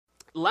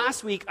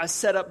Last week, I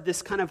set up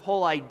this kind of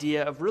whole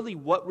idea of really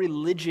what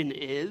religion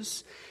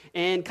is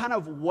and kind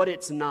of what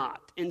it's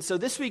not. And so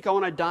this week, I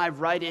want to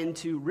dive right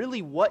into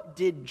really what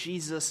did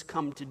Jesus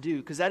come to do?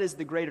 Because that is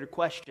the greater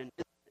question.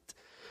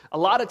 A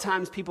lot of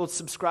times people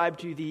subscribe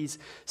to these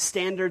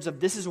standards of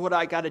this is what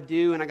I got to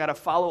do and I got to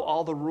follow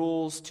all the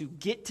rules to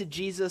get to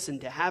Jesus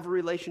and to have a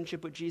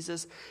relationship with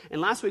Jesus.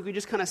 And last week we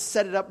just kind of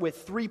set it up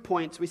with 3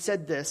 points. We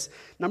said this.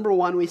 Number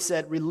one, we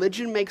said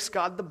religion makes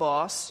God the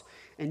boss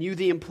and you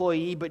the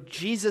employee, but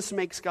Jesus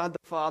makes God the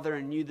Father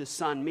and you the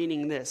Son,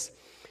 meaning this.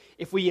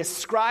 If we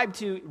ascribe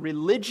to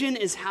religion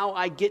is how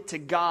I get to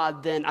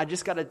God, then I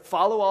just got to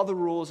follow all the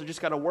rules. I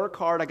just got to work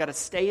hard. I got to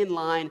stay in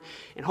line.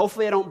 And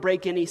hopefully I don't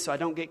break any so I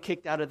don't get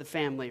kicked out of the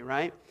family,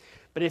 right?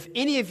 But if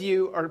any of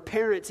you are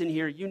parents in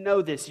here, you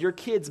know this. Your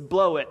kids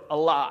blow it a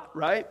lot,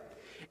 right?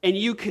 And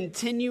you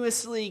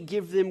continuously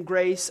give them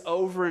grace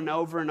over and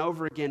over and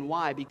over again.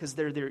 Why? Because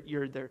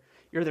you're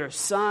their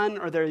son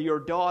or they're your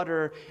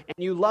daughter, and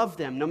you love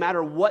them no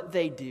matter what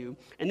they do.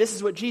 And this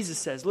is what Jesus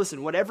says.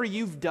 Listen, whatever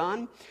you've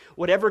done,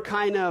 whatever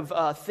kind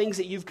of things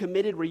that you've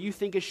committed where you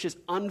think it's just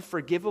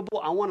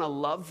unforgivable, I want to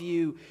love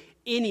you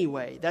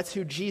anyway. That's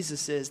who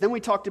Jesus is. Then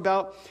we talked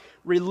about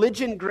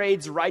religion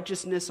grades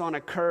righteousness on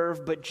a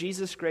curve, but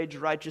Jesus grades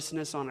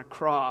righteousness on a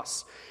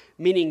cross.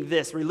 Meaning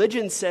this,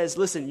 religion says,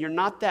 listen, you're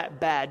not that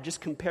bad.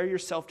 Just compare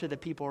yourself to the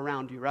people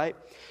around you, right?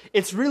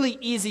 It's really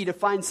easy to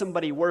find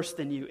somebody worse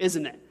than you,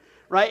 isn't it?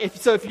 Right?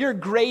 If you're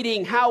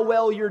grading how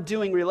well you're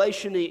doing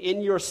relationally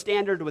in your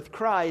standard with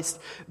Christ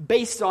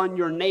based on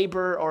your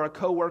neighbor or a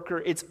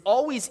coworker, it's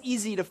always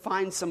easy to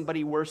find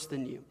somebody worse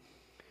than you.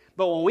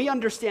 But when we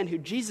understand who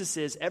Jesus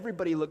is,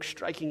 everybody looks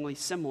strikingly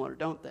similar,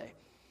 don't they?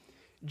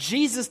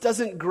 Jesus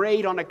doesn't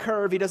grade on a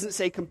curve. He doesn't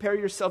say compare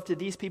yourself to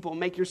these people and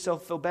make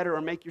yourself feel better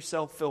or make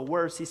yourself feel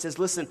worse. He says,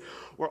 listen,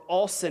 we're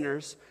all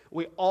sinners.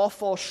 We all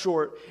fall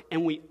short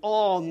and we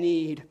all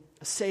need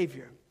a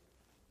Savior.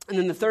 And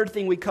then the third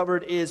thing we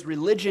covered is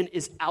religion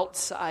is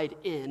outside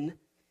in,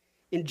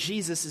 and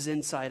Jesus is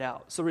inside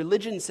out. So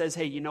religion says,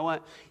 hey, you know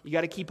what? You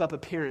got to keep up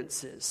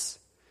appearances.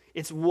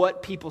 It's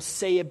what people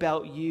say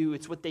about you.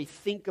 It's what they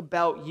think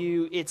about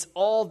you. It's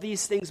all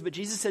these things. But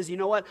Jesus says, you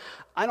know what?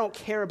 I don't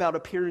care about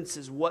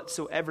appearances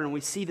whatsoever. And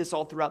we see this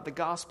all throughout the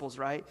Gospels,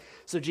 right?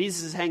 So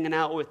Jesus is hanging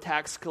out with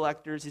tax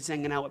collectors. He's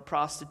hanging out with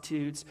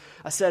prostitutes.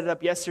 I set it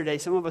up yesterday.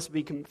 Some of us would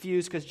be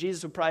confused because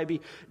Jesus would probably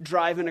be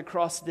driving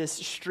across this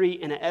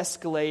street in an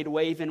Escalade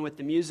waving with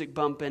the music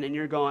bumping. And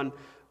you're going,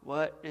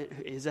 what?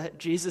 Is that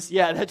Jesus?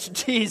 Yeah, that's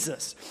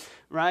Jesus,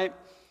 right?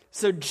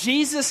 So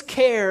Jesus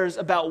cares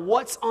about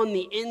what's on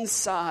the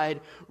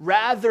inside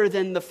rather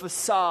than the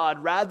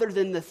facade, rather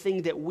than the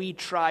thing that we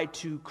try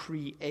to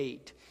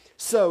create.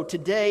 So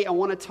today I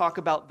want to talk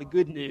about the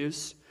good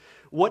news.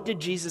 What did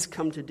Jesus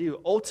come to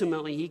do?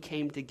 Ultimately, he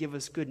came to give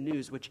us good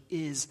news, which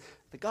is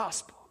the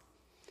gospel.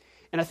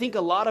 And I think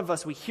a lot of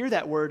us, we hear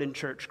that word in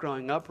church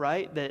growing up,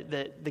 right?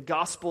 That the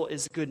gospel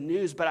is good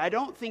news, but I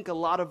don't think a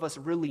lot of us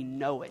really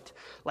know it.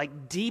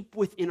 Like deep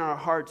within our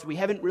hearts, we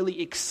haven't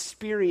really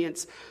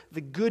experienced the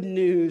good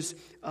news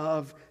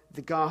of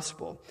the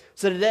gospel.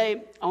 So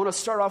today, I want to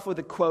start off with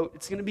a quote.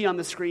 It's going to be on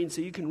the screen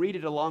so you can read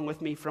it along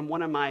with me from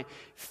one of my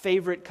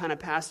favorite kind of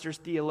pastors,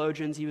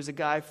 theologians. He was a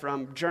guy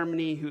from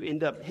Germany who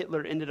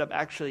Hitler ended up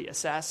actually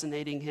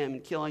assassinating him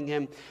and killing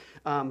him.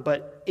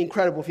 But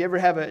incredible. If you ever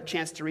have a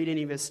chance to read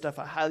any of his stuff,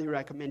 I highly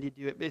recommend you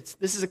do it.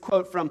 This is a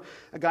quote from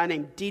a guy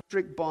named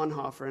Dietrich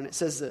Bonhoeffer, and it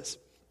says this: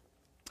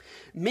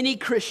 many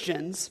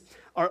Christians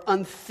are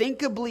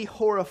unthinkably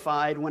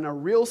horrified when a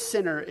real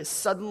sinner is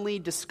suddenly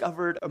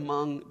discovered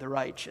among the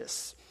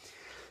righteous.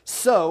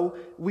 So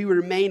we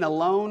remain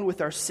alone with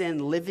our sin,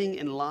 living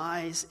in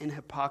lies and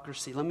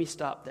hypocrisy. Let me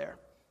stop there.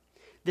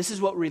 This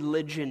is what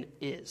religion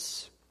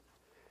is.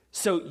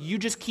 So you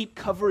just keep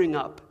covering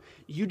up.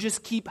 You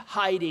just keep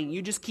hiding.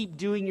 You just keep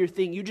doing your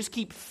thing. You just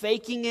keep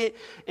faking it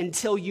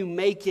until you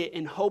make it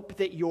and hope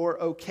that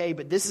you're okay.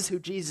 But this is who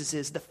Jesus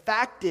is. The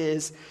fact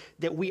is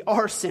that we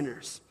are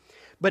sinners.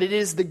 But it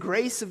is the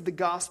grace of the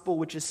gospel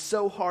which is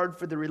so hard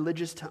for the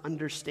religious to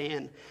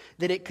understand,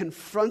 that it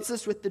confronts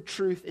us with the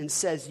truth and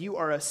says, you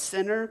are a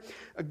sinner,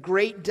 a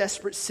great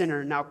desperate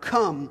sinner. Now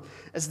come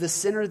as the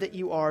sinner that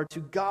you are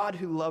to God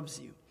who loves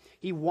you.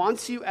 He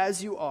wants you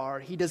as you are.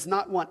 He does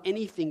not want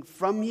anything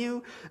from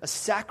you, a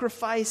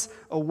sacrifice,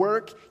 a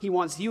work. He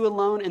wants you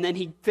alone. And then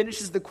he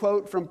finishes the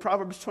quote from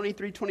Proverbs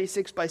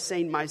 23:26 by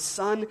saying, my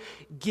son,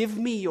 give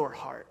me your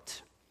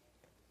heart.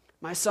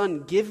 My son,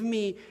 give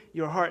me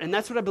your heart. And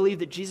that's what I believe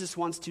that Jesus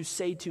wants to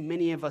say to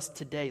many of us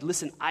today.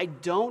 Listen, I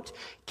don't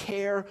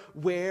care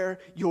where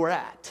you're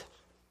at.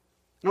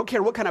 I don't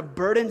care what kind of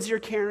burdens you're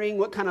carrying,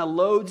 what kind of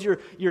loads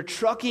you're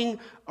trucking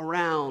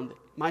around.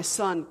 My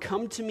son,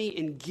 come to me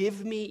and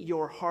give me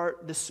your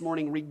heart this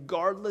morning,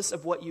 regardless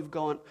of what you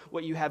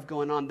have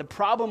going on. The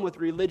problem with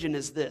religion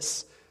is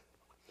this: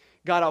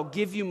 God, I'll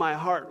give you my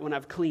heart when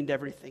I've cleaned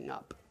everything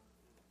up.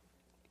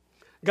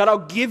 God, I'll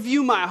give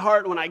you my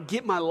heart when I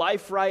get my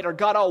life right. Or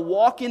God, I'll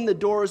walk in the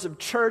doors of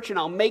church and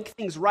I'll make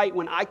things right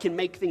when I can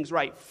make things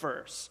right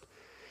first.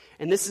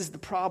 And this is the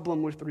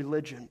problem with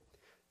religion.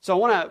 So I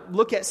want to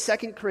look at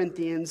 2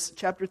 Corinthians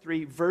chapter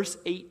 3, verse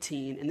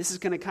 18, and this is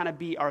going to kind of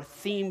be our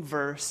theme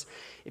verse.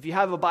 If you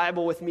have a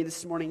Bible with me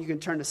this morning, you can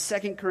turn to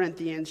 2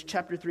 Corinthians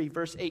chapter 3,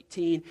 verse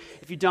 18.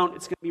 If you don't,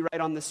 it's going to be right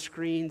on the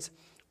screens.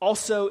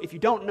 Also, if you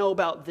don't know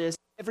about this,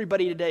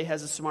 everybody today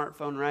has a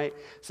smartphone, right?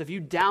 So if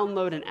you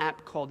download an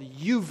app called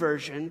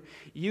YouVersion,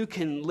 you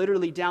can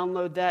literally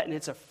download that, and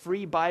it's a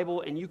free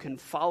Bible, and you can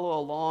follow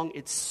along.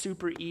 It's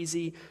super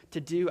easy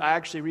to do. I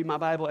actually read my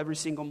Bible every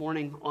single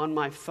morning on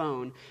my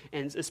phone,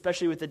 and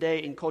especially with the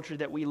day and culture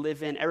that we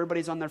live in,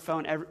 everybody's on their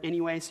phone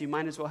anyway, so you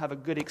might as well have a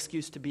good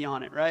excuse to be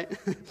on it, right?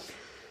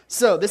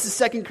 So this is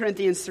 2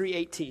 Corinthians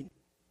 3:18.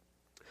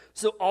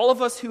 So all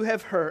of us who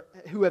have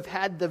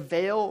had the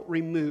veil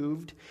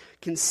removed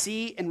can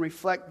see and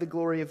reflect the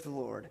glory of the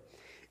Lord.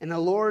 And the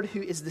Lord,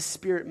 who is the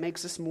Spirit,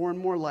 makes us more and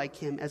more like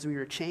him as we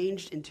are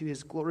changed into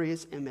his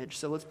glorious image.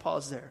 So let's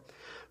pause there.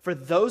 For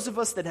those of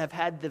us that have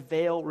had the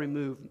veil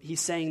removed, he's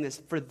saying this,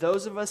 for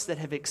those of us that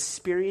have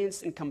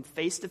experienced and come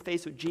face to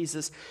face with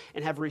Jesus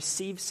and have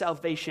received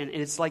salvation,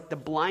 and it's like the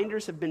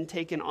blinders have been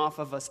taken off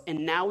of us,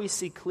 and now we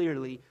see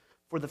clearly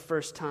for the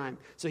first time.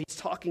 So he's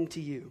talking to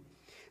you.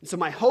 And so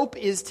my hope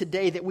is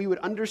today that we would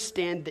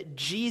understand that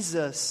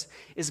Jesus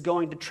is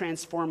going to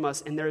transform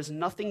us, and there is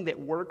nothing that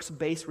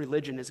works-based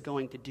religion is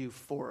going to do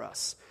for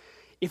us.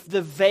 If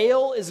the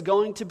veil is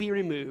going to be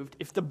removed,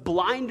 if the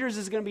blinders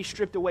is going to be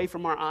stripped away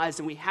from our eyes,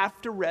 then we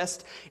have to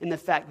rest in the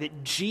fact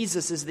that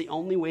Jesus is the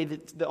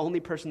only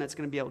person that's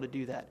going to be able to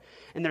do that.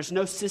 And there's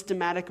no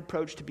systematic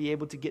approach to be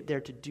able to get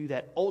there to do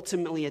that.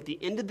 Ultimately, at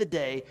the end of the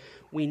day,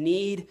 we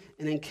need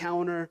an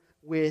encounter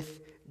with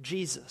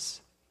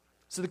Jesus.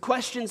 So the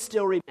question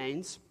still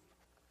remains,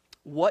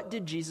 what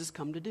did Jesus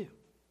come to do?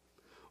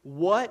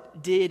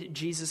 What did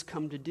Jesus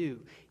come to do?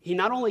 He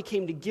not only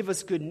came to give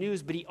us good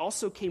news, but he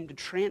also came to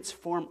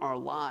transform our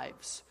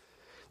lives.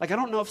 Like, I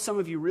don't know if some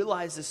of you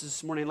realize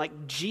this morning,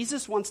 like,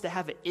 Jesus wants to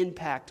have an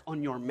impact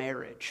on your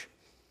marriage.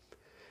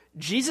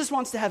 Jesus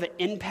wants to have an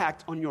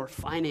impact on your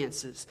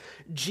finances.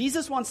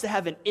 Jesus wants to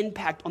have an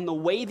impact on the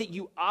way that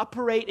you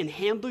operate and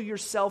handle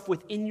yourself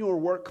within your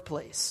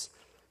workplace.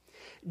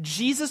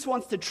 Jesus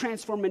wants to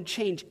transform and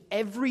change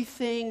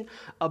everything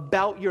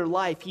about your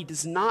life. He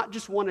does not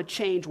just want to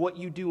change what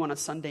you do on a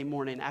Sunday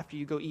morning after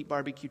you go eat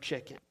barbecue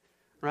chicken,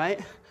 right?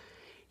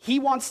 He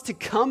wants to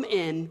come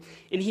in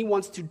and he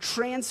wants to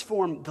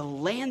transform the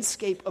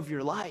landscape of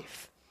your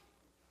life.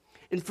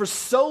 And for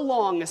so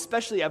long,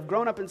 especially, I've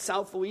grown up in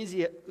South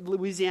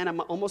Louisiana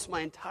almost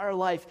my entire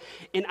life,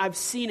 and I've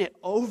seen it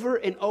over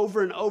and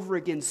over and over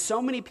again.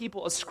 So many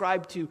people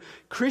ascribe to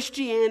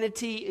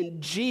Christianity and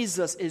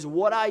Jesus is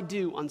what I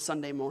do on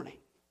Sunday morning.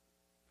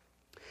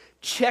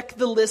 Check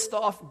the list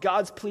off,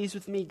 God's pleased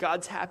with me,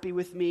 God's happy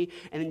with me,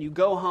 and then you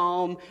go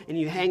home and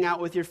you hang out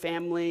with your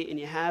family and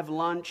you have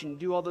lunch and you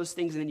do all those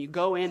things, and then you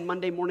go in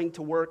Monday morning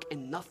to work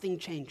and nothing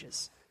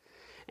changes.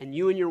 And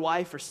you and your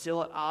wife are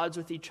still at odds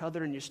with each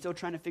other, and you're still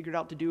trying to figure it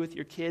out to do with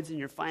your kids, and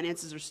your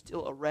finances are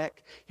still a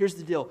wreck. Here's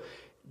the deal.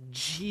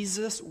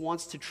 Jesus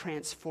wants to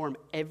transform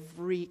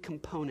every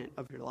component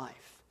of your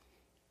life.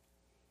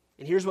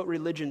 And here's what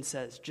religion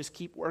says. Just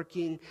keep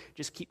working,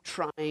 just keep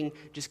trying,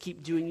 just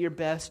keep doing your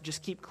best,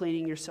 just keep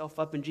cleaning yourself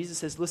up. And Jesus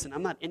says, listen,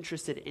 I'm not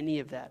interested in any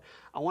of that.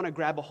 I want to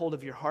grab a hold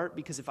of your heart,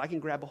 because if I can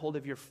grab a hold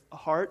of your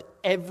heart,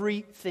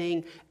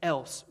 everything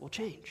else will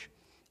change.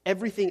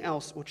 Everything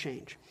else will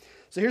change.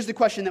 So here's the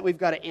question that we've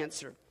got to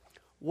answer.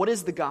 What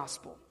is the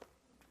gospel?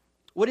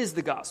 What is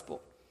the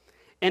gospel?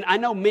 And I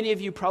know many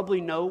of you probably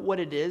know what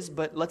it is,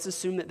 but let's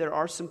assume that there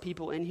are some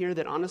people in here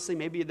that honestly,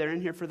 maybe they're in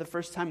here for the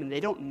first time and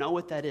they don't know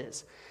what that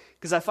is.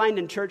 Because I find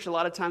in church a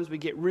lot of times we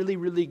get really,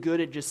 really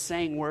good at just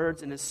saying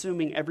words and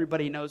assuming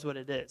everybody knows what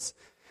it is.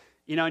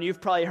 You know, and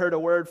you've probably heard a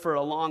word for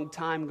a long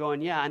time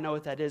going, yeah, I know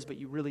what that is, but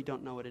you really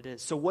don't know what it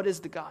is. So what is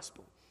the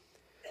gospel?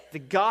 The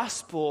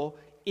gospel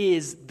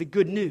is the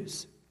good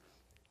news.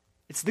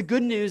 It's the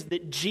good news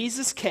that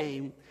Jesus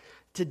came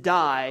to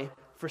die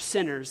for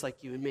sinners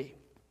like you and me.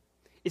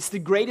 It's the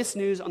greatest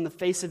news on the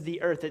face of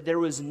the earth, that there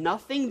was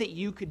nothing that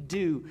you could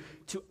do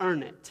to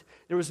earn it.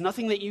 There was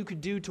nothing that you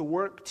could do to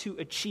work to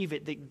achieve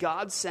it, that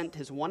God sent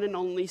his one and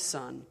only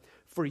Son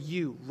for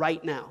you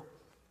right now.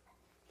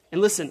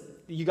 And listen,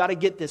 you got to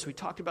get this. We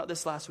talked about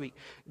this last week.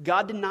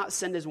 God did not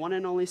send his one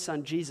and only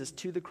Son, Jesus,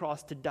 to the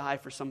cross to die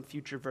for some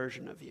future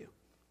version of you.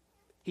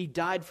 He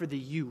died for the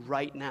you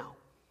right now.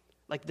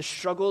 Like the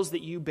struggles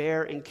that you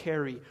bear and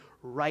carry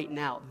right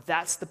now.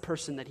 That's the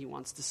person that he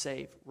wants to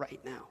save right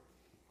now.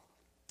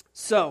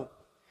 So,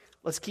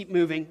 let's keep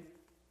moving.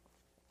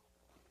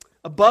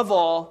 Above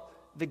all,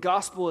 the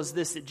gospel is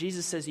this, that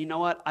Jesus says, you know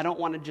what? I don't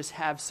want to just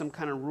have some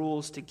kind of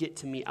rules to get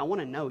to me. I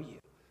want to know you.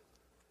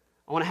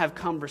 I want to have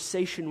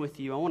conversation with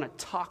you. I want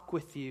to talk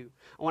with you.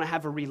 I want to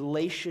have a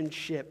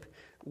relationship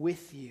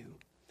with you.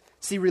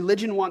 See,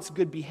 religion wants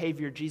good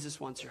behavior. Jesus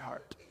wants your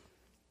heart.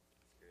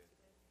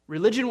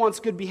 Religion wants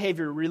good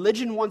behavior.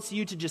 Religion wants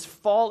you to just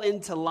fall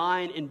into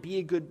line and be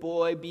a good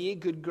boy, be a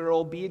good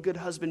girl, be a good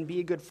husband, be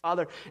a good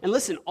father. And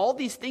listen, all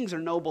these things are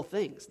noble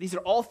things. These are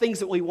all things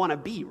that we want to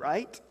be,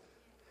 right?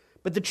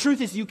 But the truth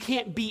is you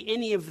can't be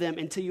any of them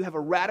until you have a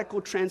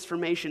radical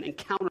transformation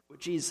encounter with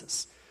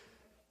Jesus.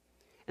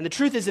 And the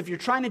truth is if you're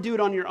trying to do it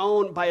on your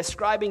own by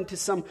ascribing to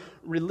some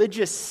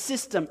religious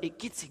system, it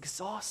gets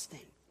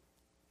exhausting.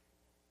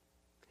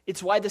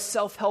 It's why the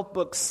self-help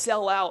books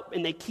sell out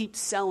and they keep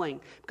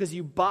selling, because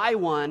you buy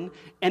one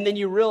and then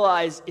you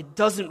realize it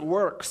doesn't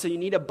work, so you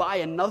need to buy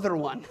another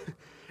one.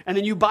 And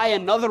then you buy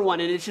another one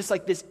and it's just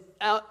like this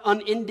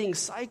unending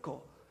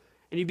cycle.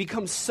 And you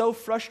become so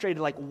frustrated,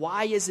 like,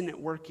 why isn't it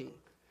working?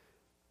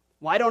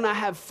 Why don't I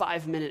have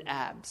 5-minute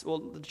abs? Well,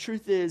 the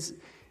truth is,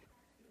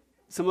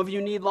 some of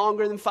you need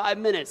longer than 5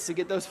 minutes to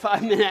get those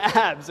 5-minute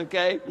abs,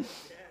 okay?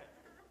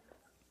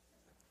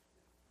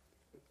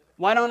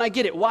 Why don't I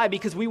get it? Why?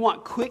 Because we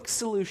want quick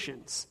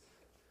solutions.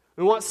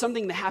 We want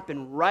something to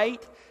happen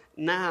right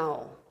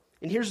now.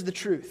 And here's the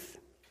truth.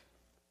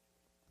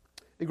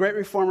 The great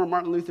reformer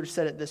Martin Luther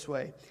said it this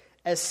way: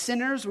 as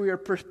sinners, we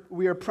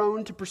are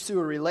prone to pursue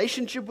a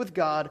relationship with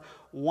God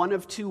one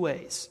of two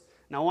ways.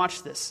 Now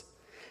watch this.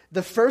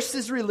 The first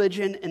is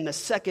religion, and the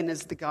second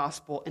is the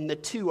gospel, and the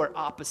two are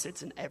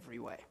opposites in every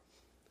way.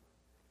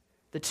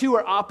 The two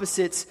are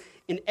opposites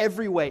in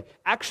every way.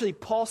 Actually,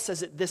 Paul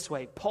says it this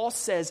way. Paul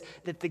says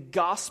that the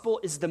gospel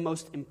is the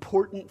most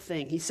important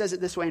thing. He says it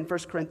this way in 1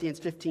 Corinthians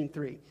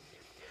 15:3.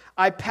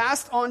 I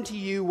passed on to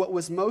you what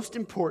was most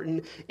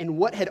important and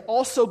what had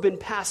also been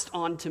passed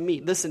on to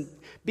me. Listen,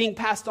 being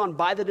passed on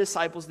by the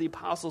disciples, the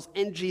apostles,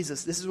 and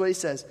Jesus. This is what he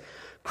says.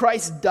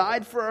 Christ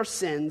died for our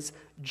sins,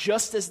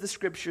 just as the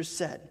scriptures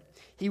said.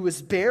 He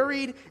was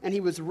buried and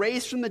he was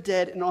raised from the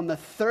dead, and on the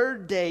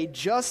third day,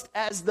 just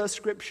as the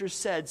scriptures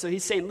said. So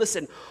he's saying,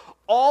 listen,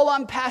 all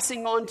I'm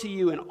passing on to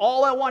you and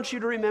all I want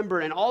you to remember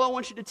and all I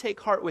want you to take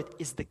heart with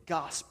is the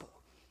gospel.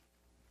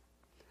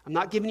 I'm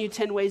not giving you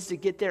 10 ways to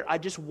get there. I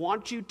just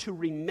want you to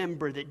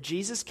remember that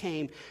Jesus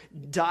came,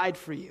 died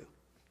for you,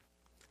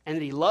 and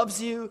that he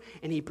loves you,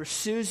 and he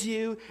pursues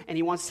you, and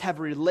he wants to have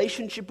a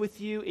relationship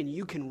with you, and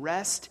you can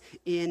rest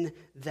in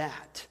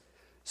that.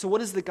 So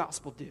what does the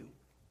gospel do?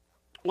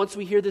 Once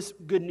we hear this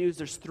good news,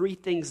 there's 3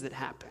 things that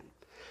happen.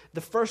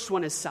 The first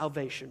one is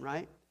salvation,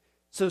 right?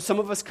 So some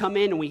of us come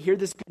in and we hear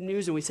this good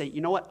news and we say, you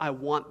know what, I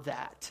want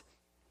that.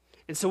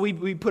 And so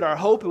we put our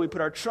hope and we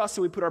put our trust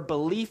and we put our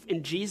belief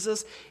in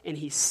Jesus, and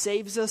he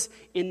saves us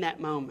in that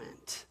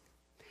moment.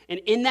 And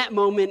in that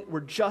moment,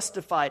 we're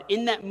justified.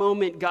 In that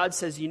moment, God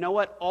says, you know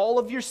what? All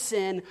of your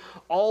sin,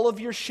 all of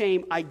your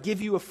shame, I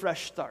give you a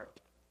fresh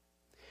start.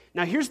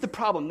 Now, here's the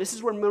problem. This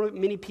is where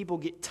many people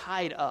get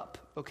tied up,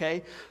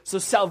 okay? So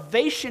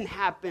salvation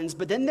happens,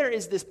 but then there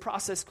is this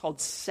process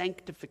called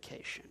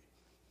sanctification.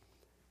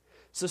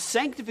 So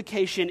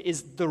sanctification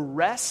is the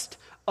rest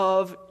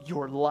of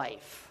your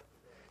life.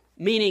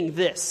 Meaning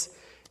this,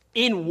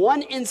 in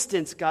one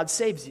instance, God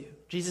saves you.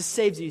 Jesus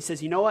saves you. He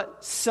says, you know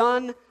what?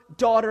 Son,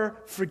 daughter,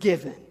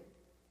 forgiven.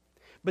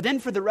 But then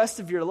for the rest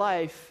of your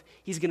life,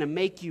 he's going to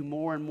make you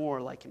more and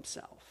more like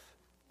himself.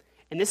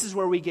 And this is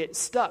where we get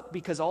stuck,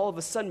 because all of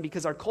a sudden,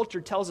 because our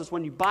culture tells us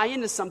when you buy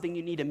into something,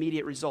 you need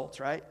immediate results,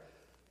 right?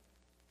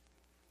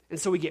 And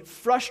so we get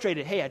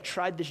frustrated. Hey, I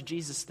tried this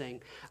Jesus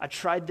thing. I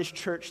tried this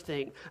church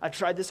thing. I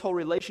tried this whole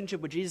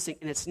relationship with Jesus thing,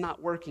 and it's not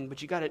working.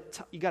 But you got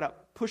to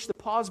push the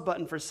pause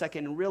button for a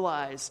second and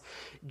realize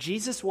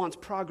Jesus wants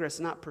progress,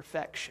 not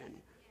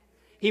perfection.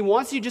 He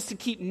wants you just to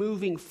keep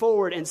moving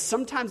forward. And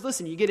sometimes,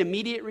 listen, you get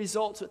immediate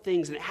results with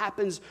things, and it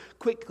happens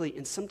quickly,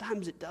 and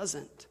sometimes it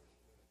doesn't.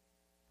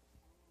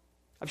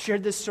 I've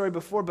shared this story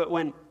before, but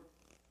when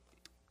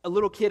a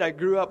little kid, I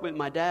grew up with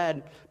my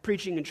dad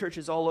preaching in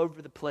churches all over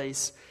the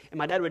place, and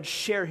my dad would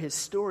share his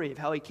story of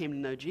how he came to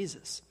know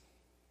Jesus,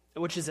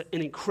 which is an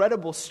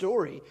incredible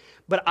story.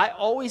 But I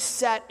always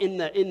sat in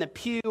the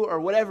pew or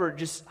whatever,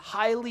 just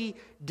highly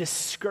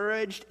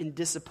discouraged and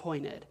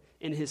disappointed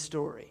in his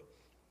story.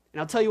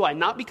 And I'll tell you why.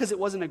 Not because it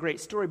wasn't a great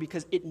story,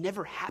 because it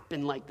never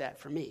happened like that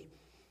for me.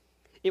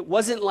 It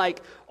wasn't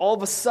like all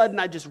of a sudden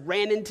I just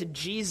ran into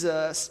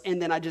Jesus and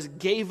then I just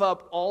gave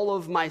up all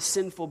of my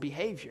sinful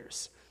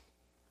behaviors.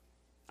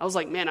 I was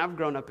like, man, I've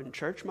grown up in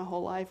church my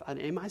whole life.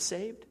 Am I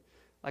saved?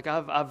 Like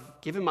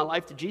I've given my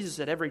life to Jesus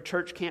at every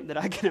church camp that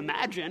I can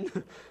imagine.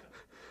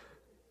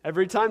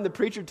 Every time the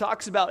preacher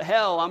talks about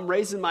hell, I'm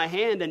raising my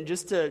hand, and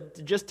just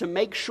to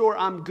make sure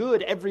I'm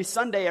good every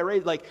Sunday,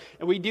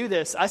 and we do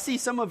this. I see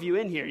some of you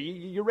in here.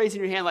 You're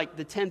raising your hand like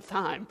the 10th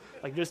time,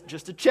 like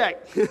just to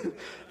check,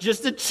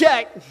 just to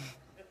check.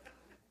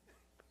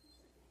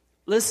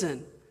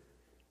 Listen,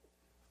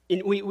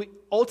 we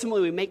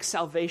ultimately make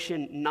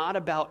salvation not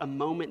about a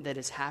moment that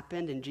has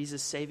happened and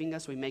Jesus saving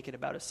us. We make it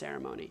about a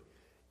ceremony.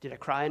 Did I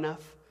cry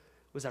enough?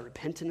 Was I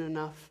repentant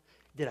enough?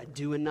 Did I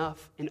do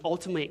enough? And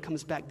ultimately it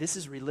comes back, this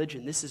is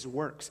religion, this is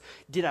works.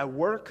 Did I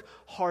work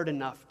hard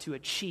enough to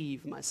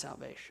achieve my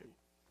salvation?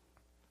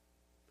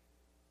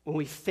 When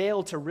we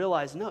fail to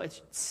realize, no,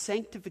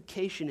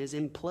 sanctification is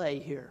in play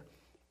here.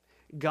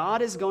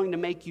 God is going to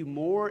make you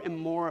more and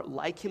more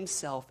like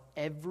himself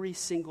every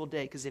single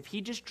day. Because if he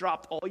just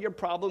dropped all your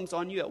problems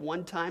on you at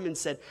one time and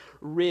said,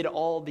 rid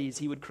all these,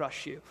 he would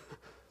crush you.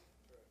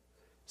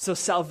 So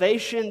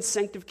salvation,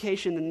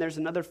 sanctification, and there's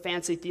another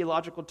fancy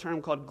theological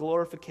term called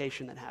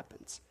glorification that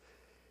happens.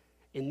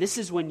 And this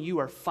is when you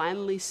are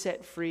finally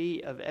set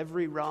free of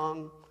every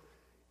wrong.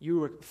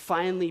 You are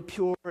finally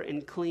pure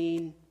and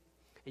clean.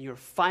 And you're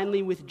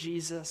finally with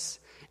Jesus.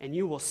 And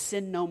you will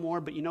sin no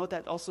more. But you know what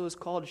that also is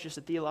called? It's just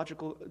a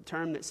theological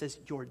term that says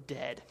you're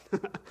dead.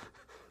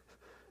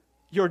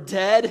 You're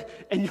dead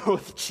and you're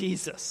with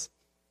Jesus.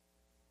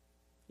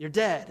 You're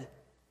dead.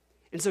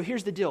 And so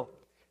here's the deal.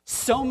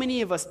 So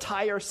many of us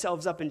tie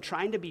ourselves up in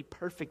trying to be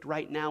perfect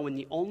right now when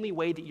the only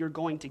way that you're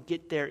going to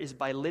get there is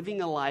by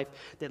living a life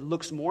that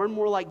looks more and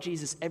more like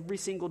Jesus every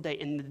single day.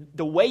 And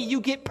the way you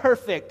get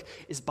perfect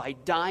is by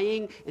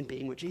dying and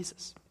being with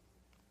Jesus.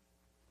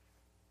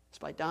 It's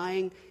by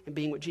dying and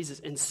being with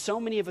Jesus. And so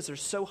many of us are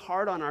so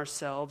hard on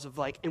ourselves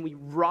and we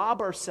rob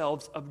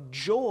ourselves of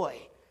joy.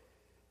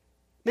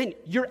 Man,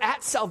 you're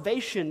at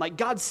salvation. Like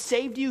God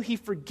saved you, He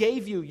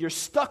forgave you. You're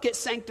stuck at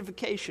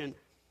sanctification.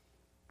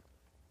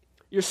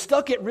 You're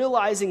stuck at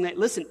realizing that,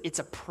 listen, it's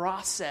a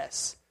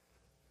process.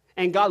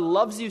 And God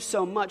loves you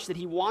so much that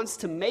He wants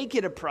to make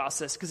it a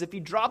process, because if He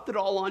dropped it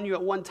all on you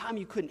at one time,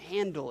 you couldn't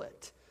handle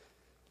it.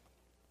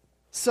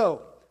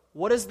 So,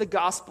 what does the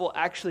gospel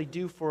actually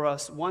do for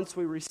us once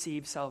we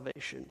receive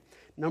salvation?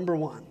 Number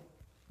one,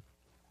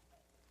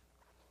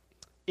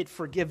 it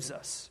forgives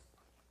us.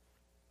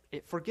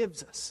 It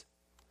forgives us.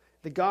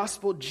 The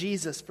gospel,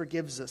 Jesus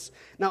forgives us.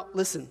 Now,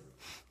 listen.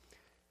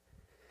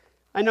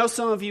 I know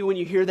some of you, when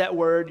you hear that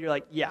word, you're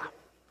like, yeah,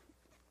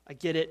 I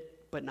get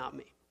it, but not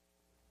me.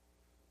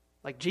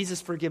 Like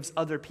Jesus forgives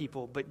other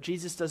people, but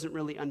Jesus doesn't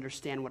really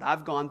understand what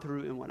I've gone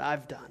through and what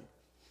I've done.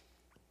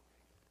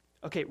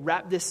 Okay,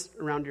 wrap this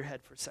around your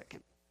head for a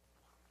second.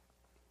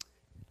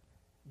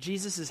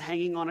 Jesus is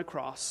hanging on a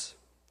cross,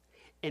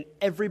 and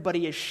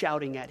everybody is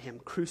shouting at Him,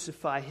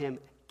 crucify Him,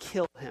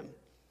 kill Him.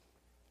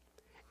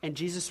 And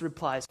Jesus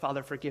replies,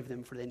 Father, forgive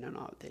them, for they know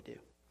not what they do.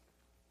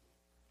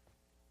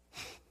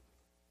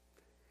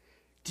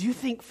 Do you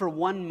think for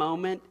one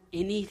moment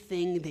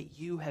anything that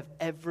you have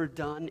ever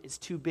done is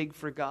too big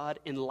for God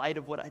in light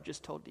of what I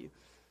just told you?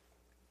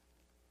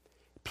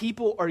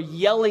 People are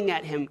yelling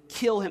at Him,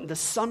 kill Him, the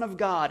Son of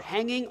God,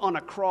 hanging on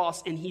a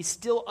cross, and He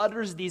still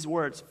utters these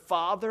words,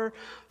 Father,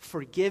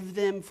 forgive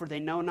them, for they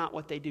know not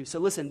what they do. So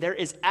listen, there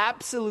is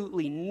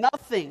absolutely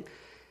nothing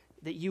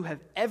that you have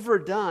ever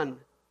done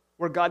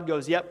where God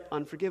goes, yep,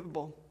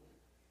 unforgivable.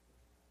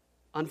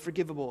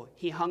 Unforgivable.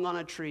 He hung on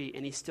a tree,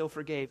 and He still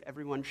forgave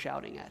everyone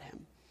shouting at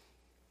Him.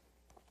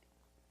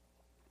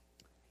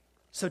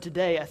 So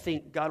today, I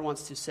think God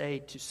wants to say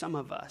to some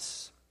of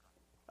us,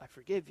 I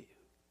forgive you.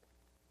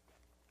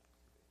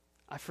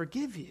 I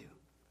forgive you.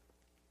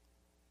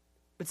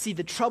 But see,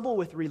 the trouble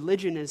with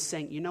religion is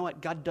saying, you know what?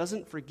 God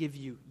doesn't forgive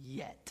you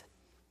yet.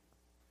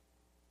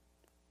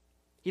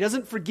 He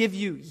doesn't forgive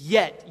you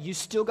yet. You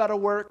still got to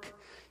work.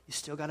 You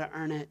still got to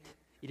earn it.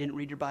 You didn't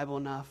read your Bible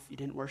enough. You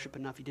didn't worship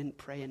enough. You didn't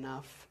pray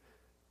enough.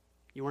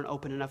 You weren't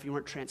open enough. You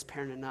weren't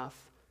transparent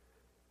enough.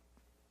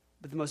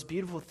 But the most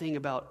beautiful thing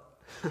about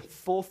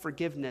full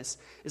forgiveness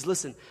is,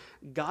 listen,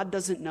 God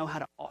doesn't know how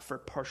to offer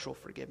partial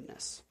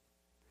forgiveness.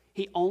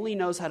 He only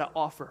knows how to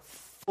offer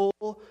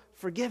full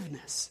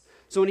forgiveness.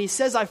 So when He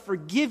says, I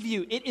forgive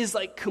you, it is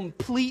like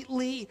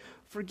completely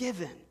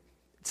forgiven.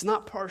 It's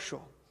not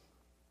partial.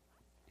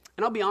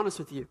 And I'll be honest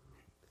with you,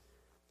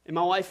 and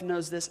my wife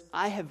knows this,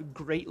 I have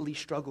greatly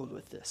struggled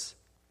with this.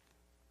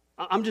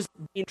 I'm just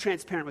being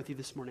transparent with you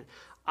this morning.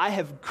 I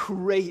have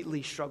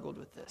greatly struggled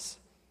with this.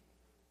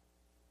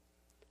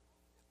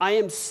 I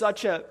am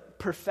such a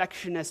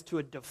perfectionist to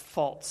a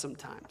default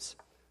sometimes.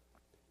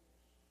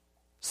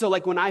 So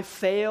like when I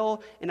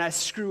fail and I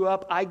screw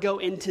up, I go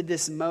into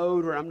this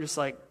mode where I'm just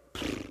like,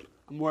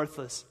 I'm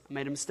worthless. I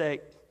made a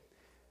mistake.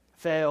 I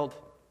failed.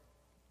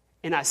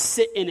 And I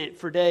sit in it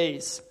for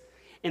days.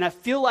 And I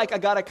feel like I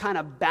got to kind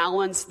of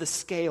balance the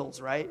scales,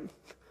 right?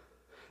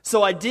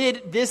 So I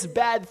did this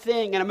bad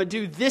thing, and I'm going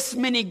to do this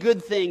many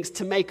good things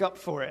to make up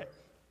for it.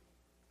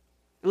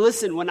 And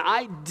listen, when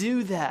I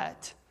do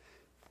that,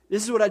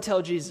 this is what I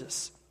tell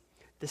Jesus.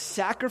 The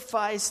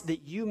sacrifice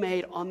that you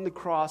made on the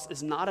cross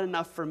is not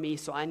enough for me,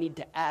 so I need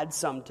to add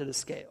some to the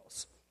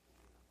scales.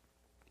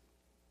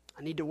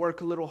 I need to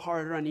work a little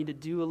harder. I need to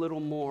do a little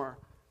more,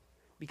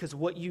 because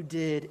what you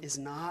did is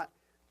not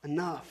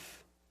enough.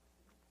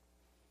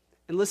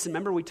 And listen,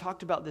 remember we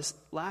talked about this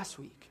last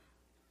week.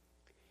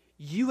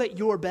 You at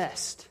your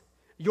best,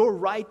 your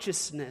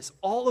righteousness,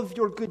 all of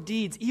your good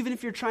deeds, even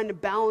if you're trying to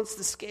balance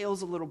the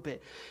scales a little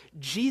bit.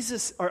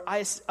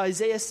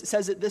 Isaiah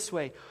says it this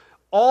way,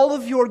 all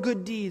of your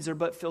good deeds are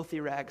but filthy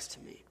rags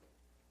to me.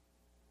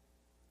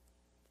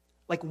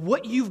 Like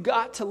what you've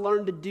got to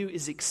learn to do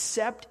is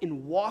accept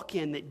and walk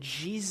in that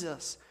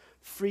Jesus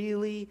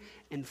freely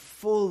and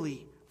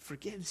fully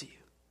forgives you,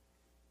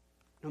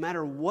 no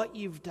matter what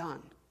you've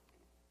done.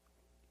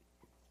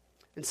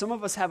 And some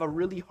of us have a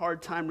really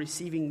hard time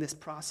receiving this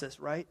process,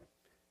 right?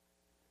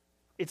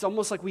 It's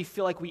almost like we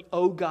feel like we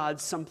owe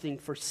God something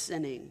for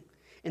sinning.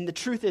 And the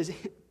truth is,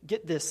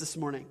 get this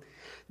morning.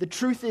 The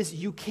truth is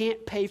you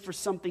can't pay for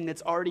something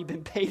that's already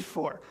been paid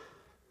for.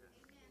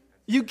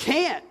 You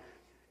can't.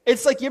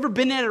 It's like you ever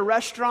been in a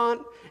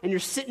restaurant and you're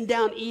sitting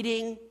down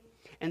eating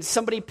and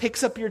somebody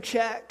picks up your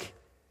check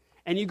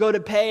and you go to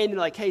pay and you're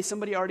like, hey,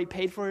 somebody already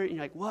paid for it. And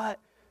you're like, what?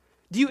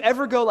 Do you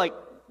ever go like,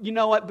 you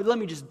know what, but let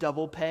me just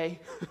double pay?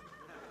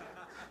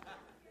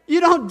 You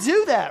don't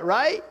do that,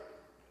 right?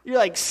 You're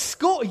like,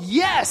 school,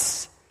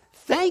 yes,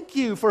 thank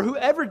you for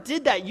whoever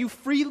did that. You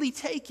freely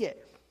take it.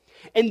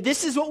 And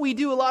this is what we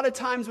do a lot of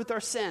times with our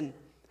sin.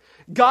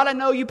 God, I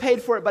know you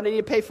paid for it, but I need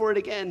to pay for it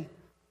again.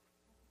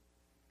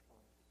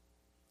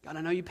 God,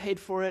 I know you paid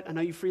for it. I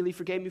know you freely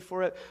forgave me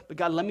for it. But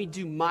God, let me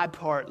do my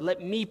part.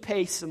 Let me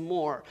pay some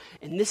more.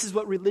 And this is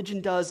what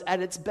religion does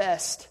at its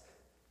best.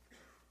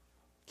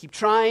 Keep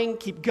trying,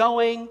 keep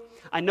going.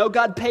 I know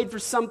God paid for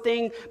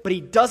something, but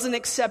he doesn't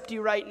accept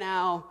you right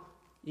now.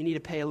 You need to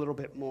pay a little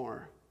bit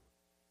more.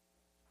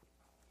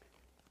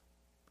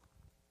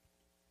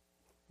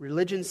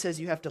 Religion says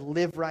you have to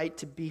live right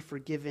to be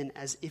forgiven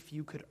as if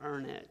you could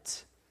earn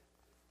it.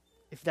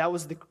 If that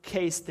was the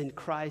case, then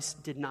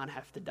Christ did not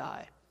have to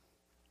die.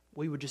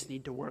 We would just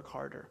need to work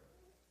harder.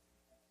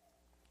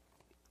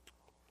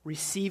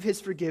 Receive his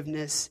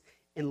forgiveness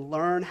and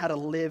learn how to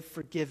live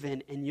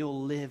forgiven, and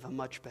you'll live a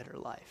much better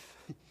life.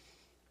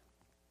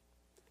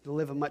 You'll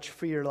live a much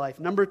freer life.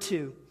 Number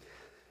 2,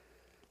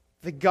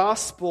 the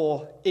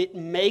gospel, it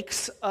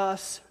makes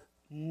us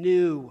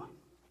new.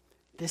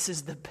 This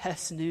is the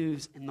best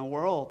news in the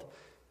world.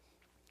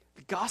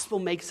 The gospel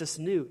makes us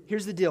new.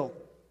 Here's the deal.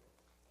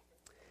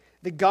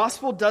 The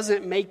gospel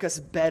doesn't make us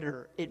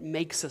better, it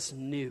makes us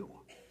new.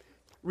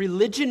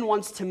 Religion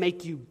wants to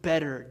make you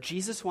better.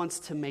 Jesus wants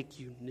to make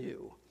you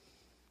new.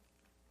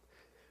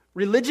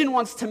 Religion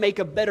wants to make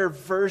a better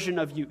version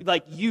of you,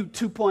 like you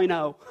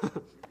 2.0.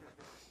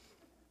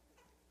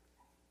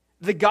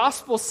 The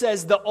gospel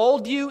says the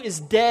old you is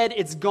dead,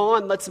 it's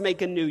gone, let's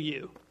make a new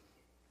you.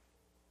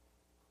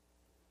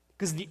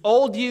 Because the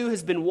old you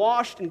has been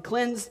washed and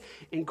cleansed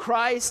in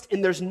Christ,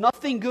 and there's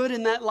nothing good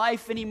in that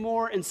life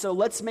anymore, and so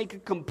let's make a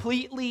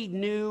completely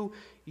new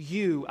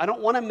you. I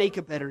don't want to make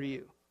a better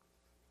you.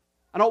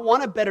 I don't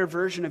want a better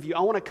version of you.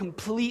 I want to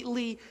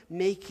completely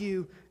make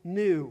you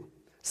new.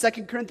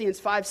 2 Corinthians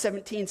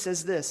 5:17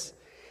 says this.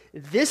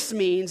 This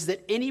means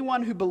that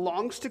anyone who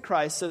belongs to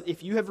Christ, so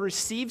if you have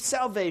received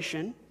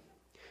salvation,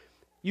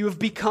 you have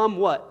become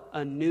what?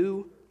 A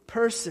new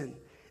person.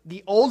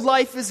 The old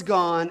life is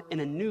gone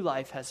and a new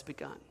life has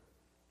begun.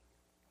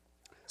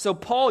 So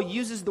Paul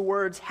uses the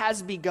words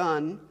has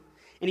begun,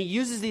 and he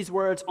uses these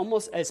words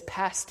almost as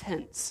past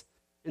tense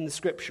in the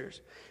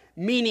scriptures,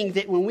 meaning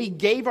that when we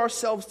gave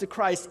ourselves to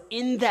Christ,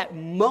 in that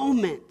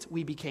moment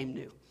we became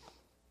new.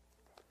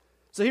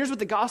 So here's what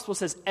the gospel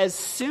says. As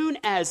soon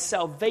as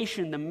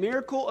salvation, the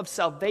miracle of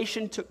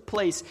salvation took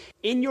place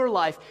in your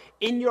life,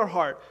 in your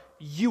heart,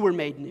 you were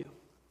made new.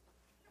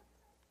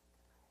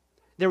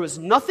 There was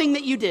nothing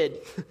that you did,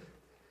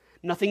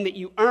 nothing that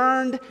you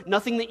earned,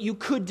 nothing that you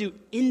could do.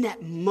 In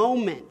that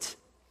moment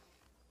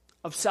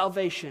of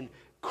salvation,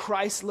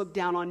 Christ looked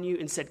down on you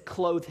and said,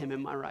 clothe him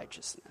in my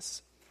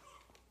righteousness.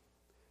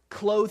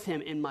 Clothe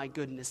him in my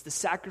goodness. The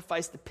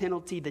sacrifice, the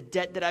penalty, the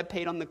debt that I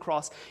paid on the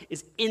cross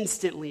is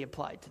instantly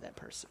applied to that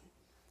person.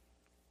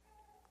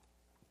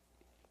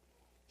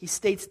 He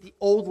states the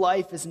old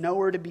life is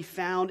nowhere to be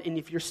found, and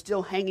if you're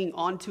still hanging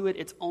on to it,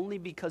 it's only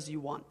because you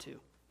want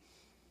to.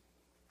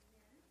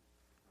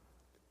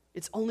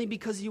 It's only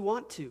because you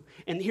want to.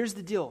 And here's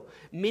the deal.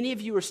 Many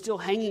of you are still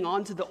hanging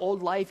on to the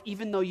old life,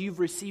 even though you've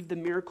received the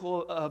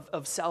miracle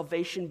of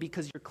salvation,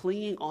 because you're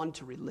clinging on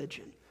to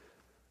religion.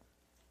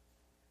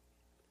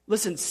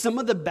 Listen, some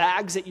of the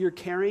bags that you're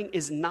carrying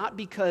is not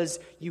because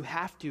you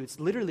have to. It's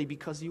literally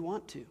because you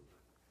want to.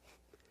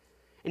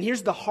 And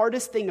here's the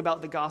hardest thing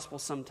about the gospel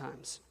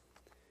sometimes.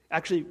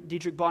 Actually,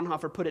 Dietrich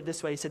Bonhoeffer put it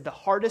this way. He said, the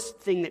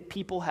hardest thing that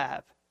people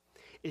have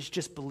is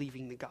just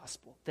believing the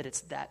gospel, that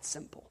it's that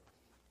simple.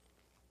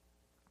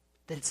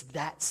 That it's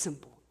that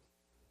simple.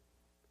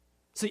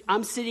 So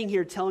I'm sitting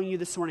here telling you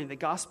this morning, the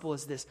gospel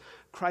is this.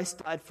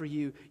 Christ died for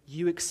you.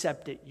 You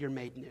accept it. You're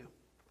made new.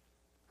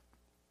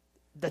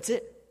 That's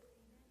it.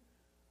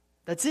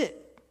 That's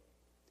it.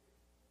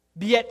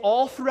 But yet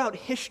all throughout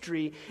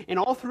history and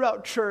all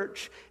throughout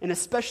church, and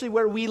especially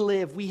where we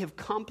live, we have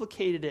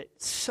complicated it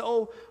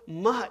so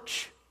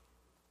much.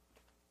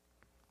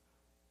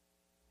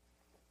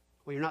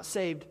 Well, you're not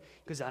saved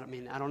because, I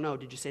don't know.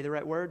 Did you say the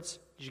right words?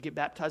 Did you get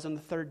baptized on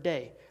the third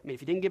day?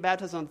 If you didn't get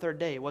baptized on the third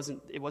day, it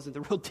wasn't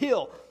the real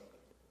deal.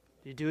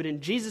 Did you do it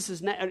in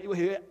Jesus' name?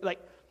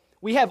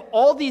 We have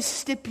all these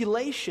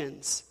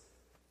stipulations.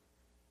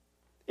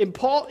 And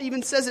Paul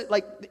even says it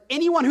like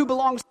anyone who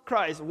belongs to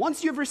Christ,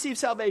 once you've received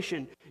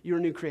salvation, you're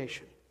a new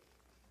creation.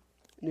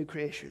 New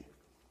creation.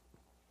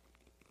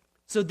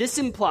 So this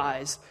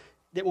implies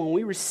that when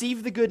we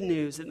receive the good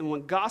news, and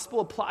when gospel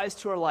applies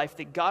to our life,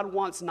 that God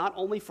wants not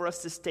only for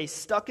us to stay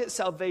stuck at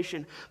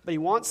salvation, but he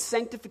wants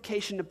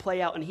sanctification to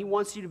play out, and he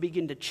wants you to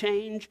begin to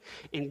change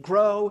and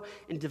grow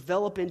and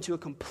develop into a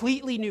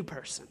completely new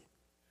person.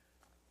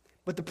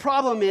 But the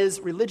problem is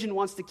religion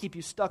wants to keep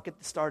you stuck at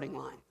the starting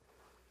line.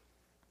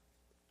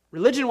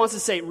 Religion wants to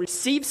say,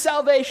 receive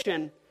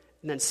salvation,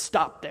 and then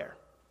stop there.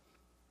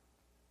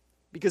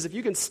 Because if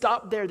you can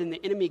stop there, then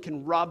the enemy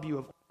can rob you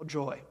of all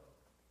joy.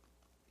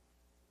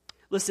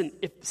 Listen,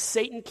 if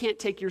Satan can't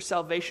take your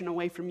salvation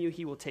away from you,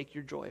 he will take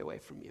your joy away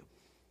from you.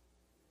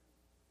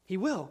 He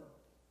will.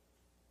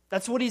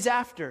 That's what he's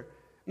after.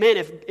 Man,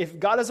 if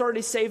God has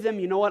already saved them,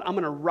 you know what? I'm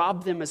going to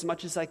rob them as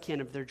much as I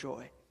can of their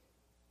joy.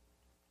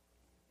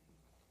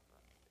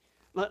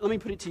 Let me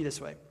put it to you this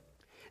way.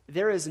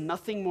 There is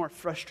nothing more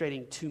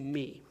frustrating to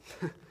me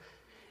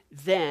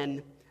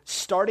than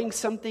starting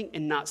something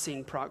and not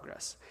seeing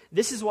progress.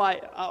 This is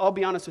why, I'll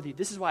be honest with you,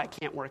 this is why I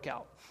can't work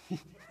out.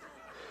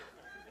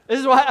 This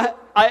is why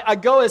I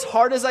go as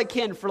hard as I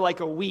can for like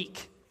a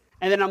week.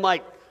 And then I'm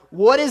like,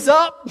 what is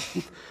up?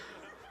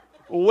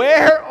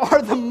 Where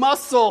are the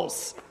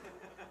muscles?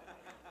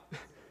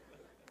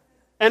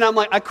 And I'm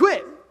like, I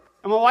quit.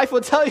 And my wife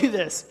will tell you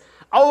this.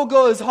 I will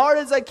go as hard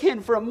as I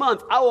can for a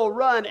month. I will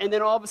run, and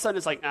then all of a sudden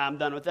it's like, I'm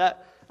done with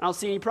that. I don't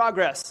see any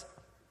progress.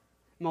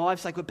 My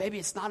wife's like, well, baby,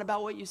 it's not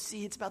about what you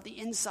see. It's about the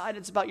inside.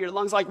 It's about your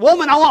lungs. Like,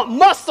 woman, I want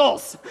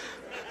muscles.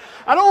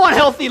 I don't want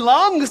healthy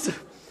lungs.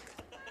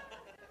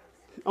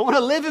 I want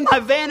to live in my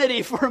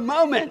vanity for a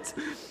moment.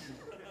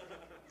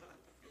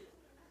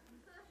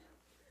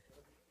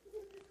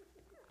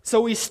 So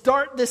we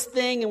start this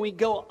thing and we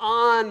go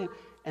on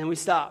and we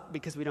stop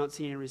because we don't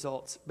see any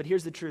results. But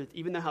here's the truth.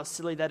 Even though how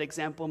silly that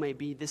example may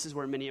be, this is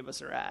where many of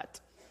us are at.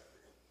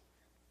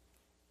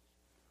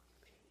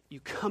 You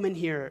come in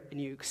here and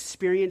you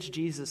experience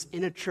Jesus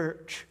in a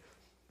church.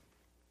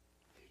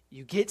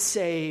 You get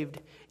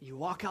saved. You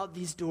walk out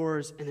these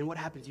doors. And then what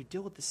happens? You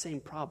deal with the same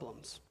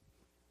problems.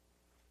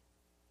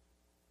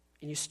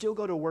 And you still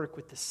go to work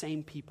with the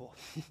same people.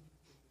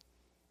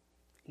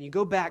 And you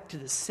go back to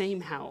the same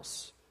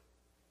house.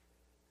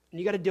 And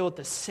you got to deal with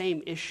the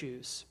same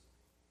issues.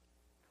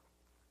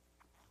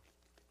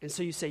 And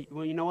so you say,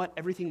 well, you know what?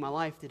 Everything in my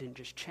life didn't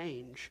just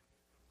change.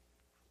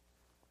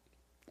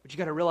 But you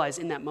got to realize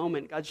in that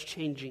moment, God's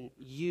changing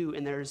you.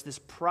 And there is this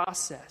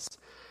process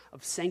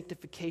of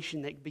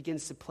sanctification that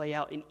begins to play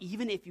out. And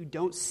even if you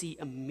don't see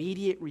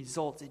immediate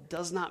results, it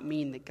does not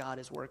mean that God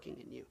is working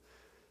in you.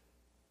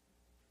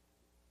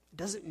 It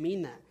doesn't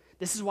mean that.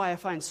 This is why I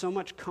find so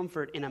much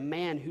comfort in a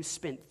man who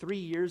spent 3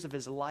 years of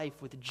his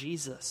life with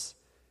Jesus.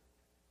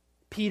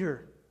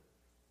 Peter.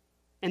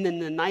 And then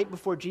the night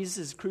before Jesus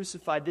is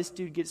crucified, this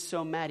dude gets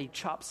so mad he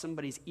chops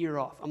somebody's ear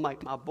off. I'm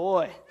like, my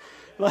boy.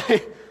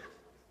 Like,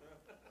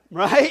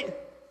 right?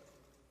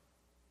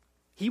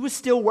 He was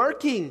still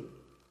working.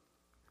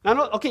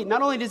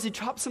 Not only does he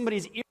chop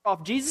somebody's ear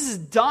off, Jesus is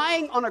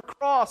dying on a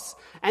cross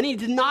and he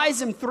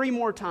denies him 3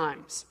 more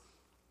times.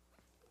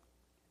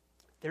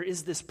 There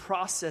is this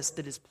process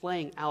that is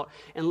playing out.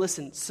 And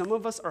listen, some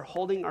of us are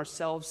holding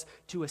ourselves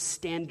to a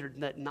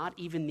standard that not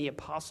even the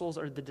apostles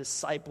or the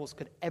disciples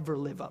could ever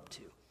live up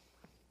to.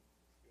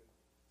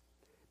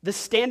 The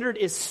standard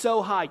is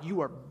so high, you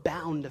are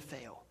bound to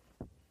fail.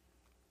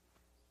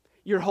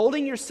 You're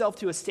holding yourself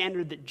to a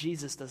standard that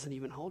Jesus doesn't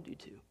even hold you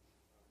to.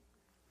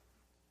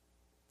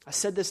 I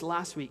said this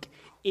last week.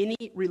 Any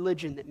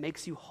religion that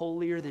makes you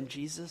holier than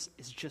Jesus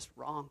is just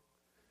wrong.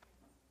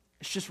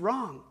 It's just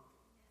wrong.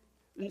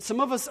 And some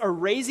of us are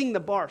raising the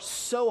bar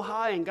so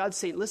high, and God's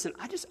saying, listen,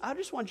 I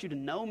just want you to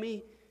know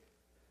me.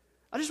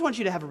 I just want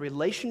you to have a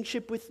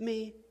relationship with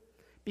me.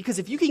 Because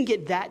if you can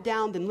get that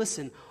down, then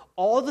listen,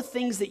 all the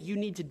things that you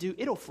need to do,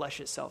 it'll flesh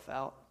itself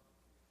out.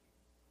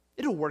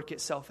 It'll work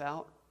itself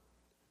out.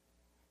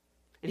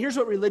 And here's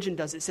what religion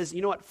does. It says,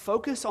 you know what?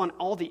 Focus on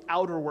all the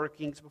outer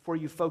workings before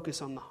you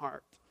focus on the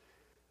heart.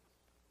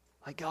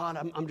 Like, God,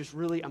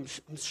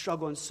 I'm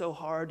struggling so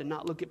hard to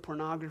not look at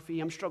pornography.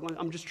 I'm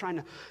trying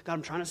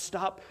to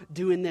stop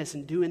doing this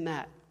and doing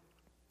that.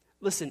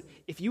 Listen,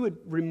 if you would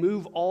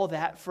remove all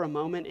that for a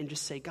moment and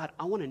just say, God,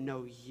 I want to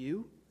know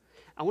you.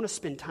 I want to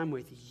spend time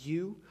with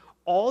you.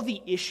 All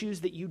the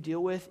issues that you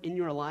deal with in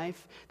your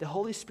life, the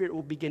Holy Spirit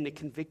will begin to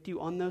convict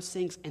you on those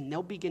things, and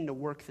they'll begin to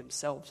work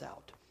themselves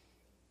out.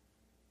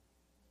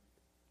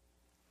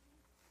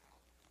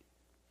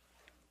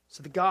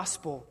 So the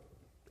gospel,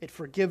 it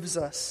forgives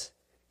us.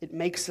 It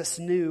makes us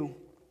new.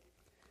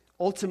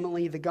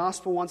 Ultimately, the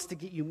gospel wants to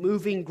get you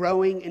moving,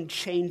 growing, and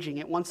changing.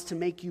 It wants to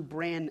make you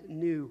brand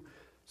new.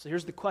 So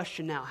here's the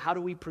question now. How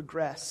do we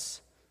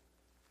progress?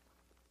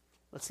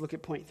 Let's look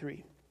at point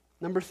 3.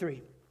 Number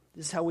 3,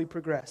 this is how we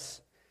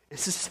progress.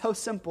 This is so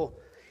simple.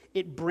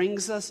 It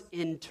brings us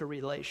into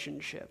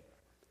relationship.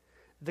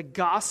 The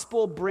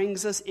gospel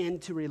brings us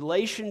into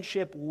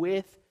relationship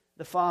with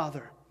the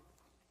Father.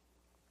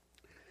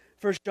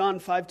 1 John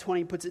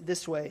 5:20 puts it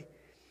this way.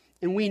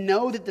 And we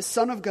know that the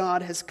Son of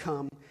God has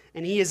come,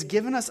 and he has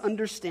given us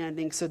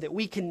understanding so that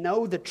we can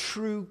know the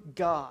true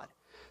God.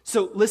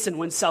 So listen,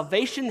 when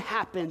salvation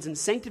happens and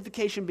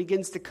sanctification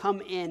begins to come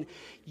in,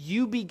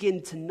 you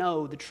begin to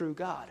know the true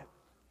God.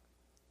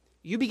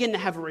 You begin to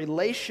have a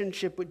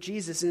relationship with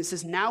Jesus, and it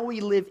says now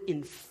we live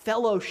in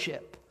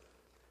fellowship.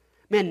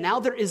 Man, now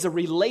there is a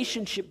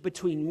relationship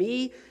between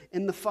me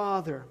and the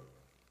Father.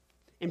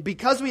 And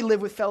because we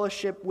live with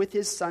fellowship with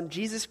his Son,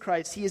 Jesus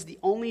Christ, he is the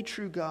only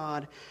true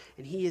God,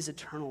 and he is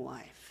eternal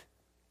life.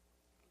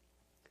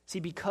 See,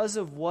 because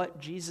of what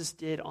Jesus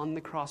did on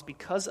the cross,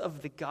 because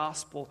of the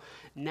gospel,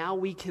 now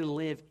we can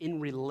live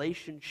in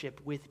relationship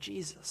with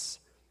Jesus.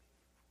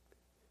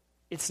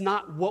 It's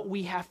not what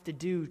we have to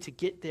do to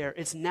get there.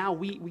 It's now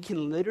we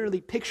can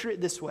literally picture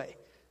it this way.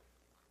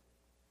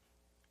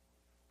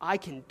 I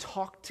can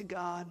talk to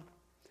God.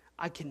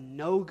 I can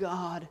know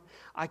God.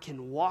 I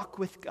can walk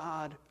with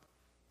God.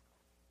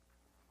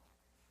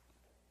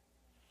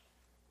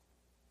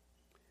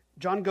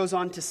 John goes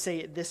on to say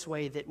it this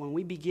way, that when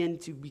we begin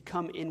to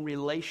become in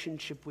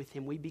relationship with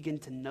him, we begin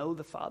to know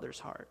the Father's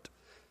heart.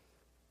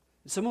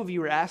 Some of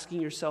you are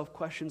asking yourself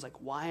questions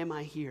like, why am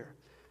I here?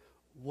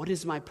 What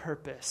is my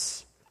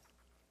purpose?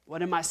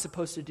 What am I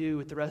supposed to do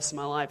with the rest of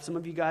my life? Some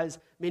of you guys,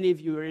 many of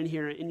you are in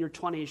here in your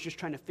 20s just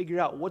trying to figure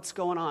out what's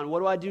going on. What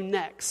do I do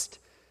next?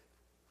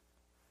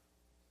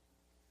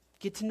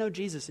 Get to know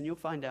Jesus and you'll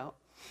find out.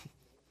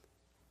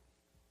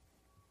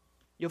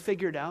 You'll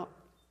figure it out.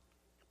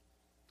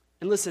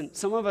 And listen,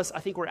 some of us, I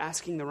think we're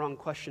asking the wrong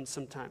questions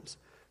sometimes.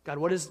 God,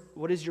 what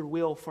is your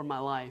will for my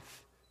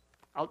life?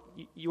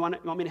 You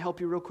want me to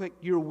help you real quick?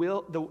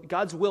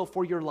 God's will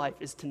for your life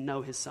is to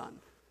know his Son.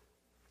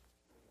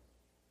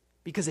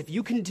 Because if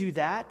you can do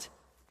that,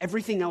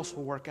 everything else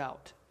will work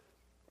out.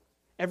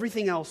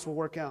 Everything else will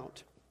work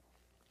out.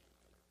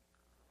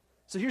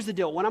 So here's the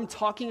deal. When I'm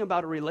talking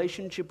about a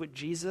relationship with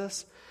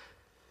Jesus,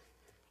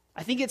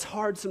 I think it's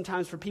hard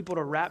sometimes for people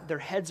to wrap their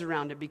heads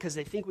around it because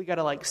they think we got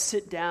to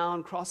sit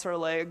down, cross our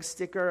legs,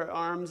 stick our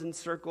arms in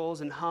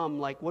circles and hum.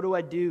 What do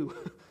I do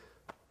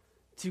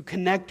to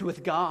connect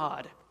with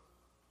God?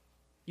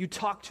 You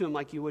talk to him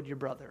like you would your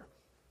brother.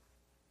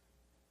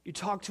 You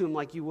talk to him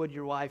like you would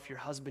your wife, your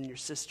husband, your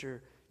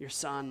sister, your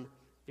son,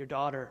 your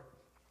daughter.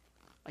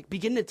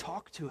 Begin to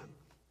talk to him.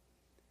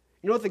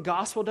 You know what the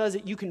gospel does?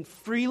 You can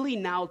freely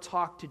now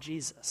talk to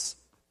Jesus.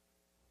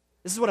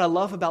 This is what I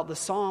love about the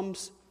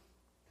Psalms.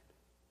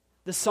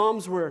 The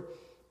Psalms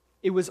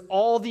it was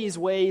all these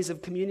ways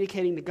of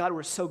communicating to God.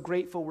 We're so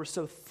grateful. We're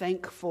so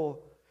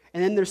thankful.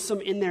 And then there's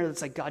some in there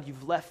that's like, God,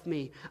 you've left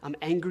me. I'm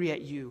angry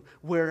at you.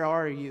 Where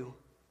are you?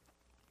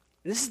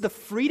 And this is the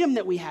freedom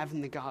that we have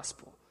in the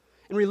gospel.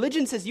 And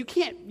religion says you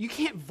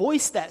can't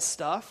voice that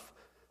stuff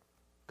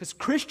because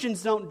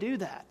Christians don't do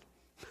that.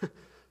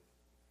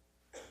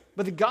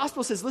 But the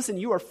gospel says, listen,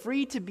 you are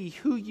free to be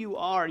who you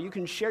are. You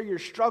can share your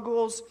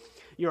struggles,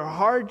 your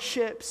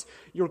hardships,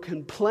 your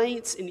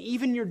complaints, and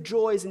even your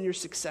joys and your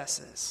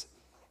successes.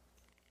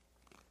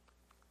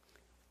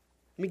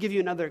 Let me give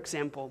you another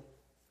example.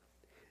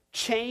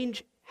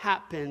 Change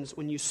happens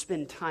when you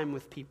spend time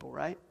with people,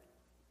 right?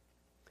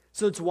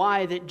 So it's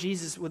why that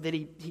Jesus, that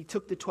he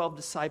took the 12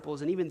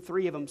 disciples, and even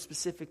 3 of them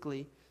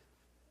specifically,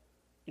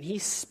 and he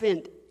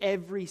spent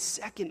every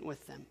second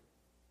with them.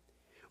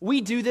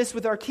 We do this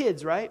with our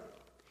kids, right?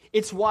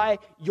 It's why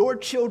your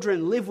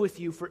children live with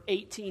you for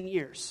 18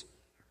 years.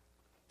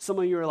 Some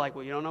of you are like,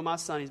 well, you don't know my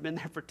son. He's been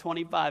there for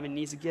 25 and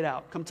needs to get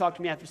out. Come talk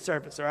to me after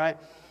service, all right?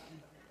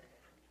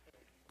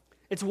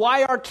 It's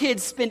why our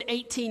kids spend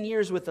 18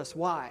 years with us.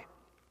 Why?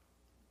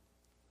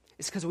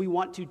 It's because we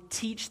want to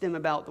teach them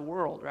about the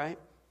world, right?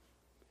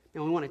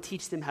 And we want to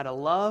teach them how to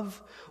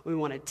love. We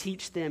want to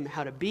teach them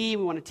how to be.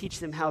 We want to teach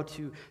them how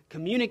to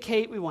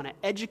communicate. We want to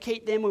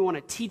educate them. We want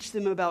to teach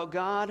them about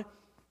God.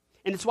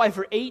 And it's why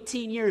for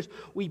 18 years,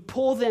 we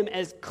pull them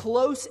as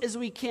close as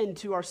we can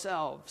to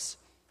ourselves.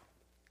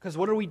 Because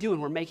what are we doing?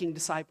 We're making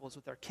disciples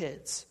with our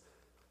kids.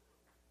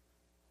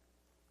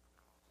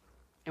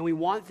 And we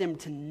want them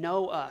to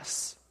know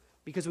us.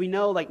 Because we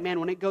know,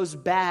 when it goes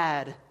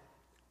bad,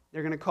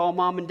 they're going to call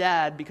mom and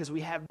dad because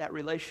we have that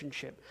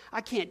relationship.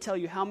 I can't tell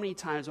you how many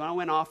times when I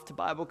went off to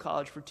Bible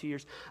college for 2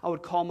 years, I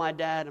would call my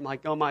dad. I'm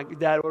like, oh, my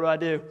dad, what do I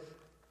do?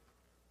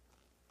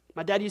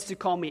 My dad used to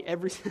call me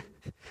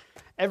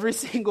every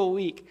single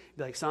week. He'd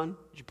be like, son,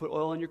 did you put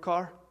oil in your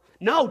car?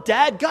 No,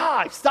 Dad,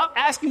 God, stop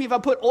asking me if I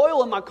put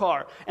oil in my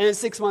car. And then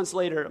 6 months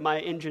later,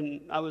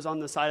 I was on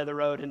the side of the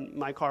road and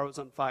my car was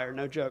on fire.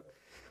 No joke.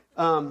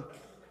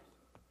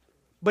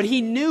 But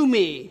he knew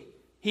me.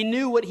 He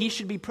knew what he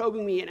should be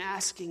probing me and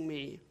asking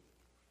me.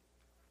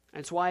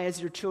 That's why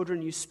as your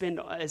children, you spend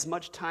as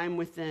much time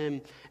with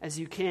them as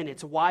you can.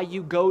 It's why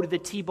you go to the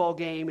T-ball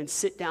game and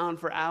sit down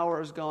for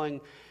hours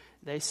going,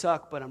 they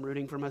suck, but I'm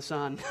rooting for my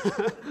son.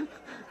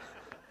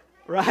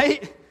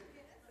 Right?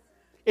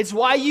 It's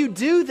why you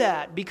do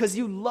that, because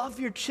you love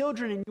your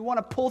children and you want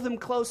to pull them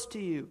close to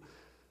you.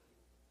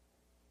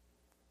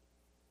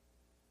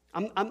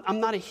 I'm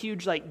not a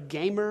huge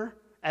gamer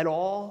at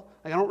all.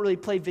 I don't really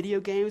play video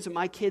games, but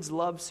my kids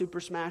love Super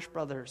Smash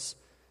Brothers,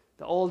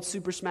 the old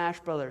Super Smash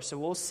Brothers. So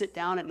we'll sit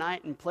down at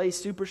night and play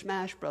Super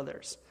Smash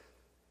Brothers.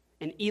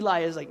 And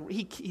Eli is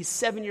he's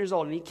 7 years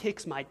old and he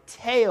kicks my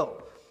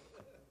tail.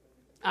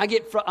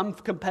 I'm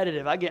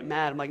competitive. I get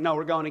mad. I'm like, no,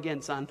 we're going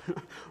again, son.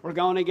 We're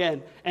going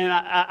again. And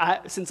I,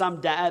 since I'm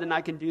dad and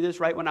I can do this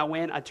right when I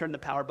win, I turn the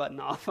power button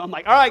off. I'm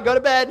like, all right, go to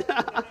bed.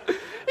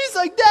 He's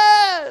like,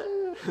 Dad.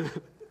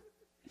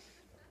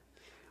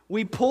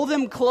 We pull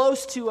them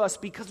close to us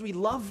because we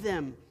love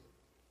them.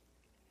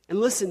 And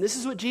listen, this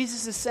is what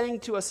Jesus is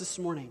saying to us this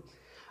morning.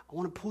 I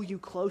want to pull you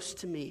close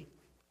to me.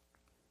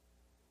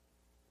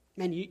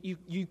 Man,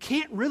 you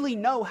can't really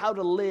know how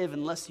to live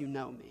unless you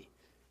know me.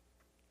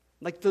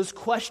 Like those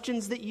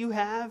questions that you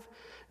have,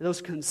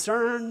 those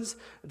concerns,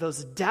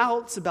 those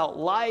doubts about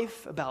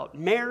life, about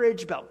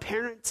marriage, about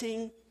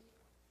parenting,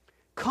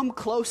 come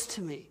close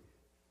to me.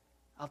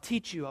 I'll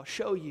teach you, I'll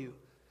show you.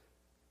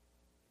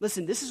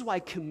 Listen, this is why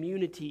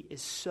community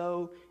is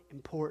so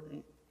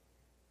important.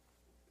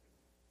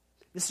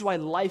 This is why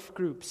life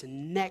groups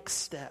and Next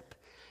Step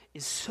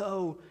is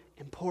so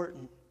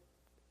important.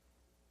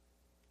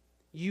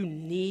 You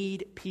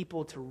need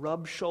people to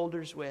rub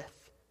shoulders with.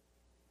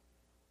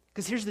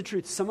 Because here's the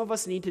truth. Some of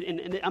us need to,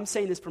 and I'm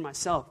saying this for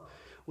myself,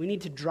 we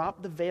need to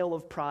drop the veil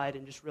of pride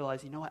and just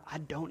realize, you know what, I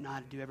don't know how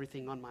to do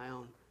everything on my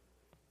own.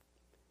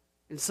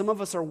 And some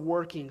of us are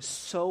working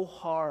so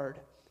hard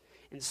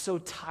and so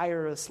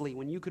tirelessly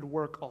when you could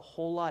work a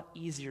whole lot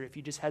easier if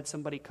you just had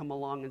somebody come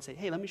along and say,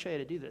 hey, let me show you how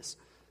to do this.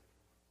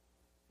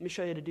 Let me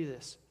show you how to do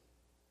this.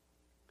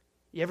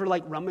 You ever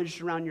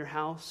rummaged around your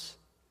house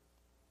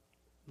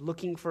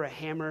looking for a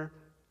hammer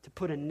to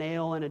put a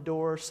nail in a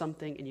door or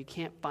something, and you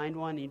can't find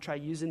one, and you try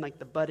using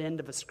the butt end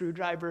of a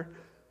screwdriver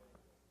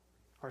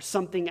or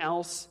something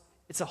else?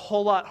 It's a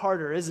whole lot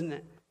harder, isn't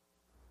it?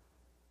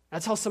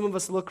 That's how some of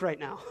us look right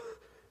now.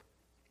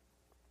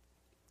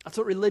 That's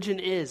what religion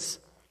is.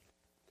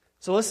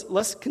 So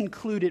let's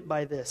conclude it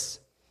by this.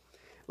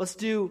 Let's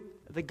do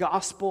the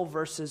gospel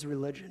versus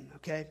religion,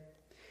 okay?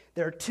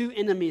 There are two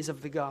enemies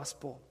of the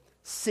gospel,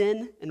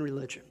 sin and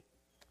religion.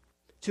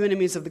 Two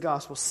enemies of the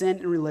gospel, sin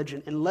and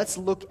religion. And let's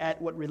look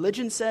at what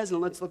religion says and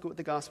let's look at what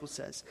the gospel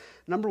says.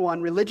 Number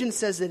one, religion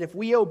says that if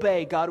we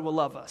obey, God will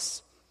love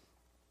us.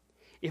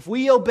 If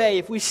we obey,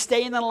 if we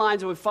stay in the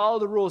lines and we follow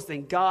the rules,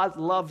 then God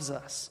loves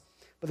us.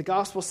 But the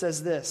gospel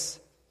says this.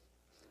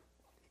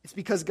 It's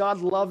because God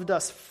loved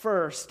us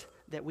first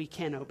that we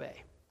can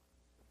obey.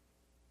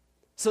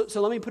 So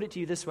let me put it to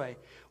you this way.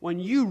 When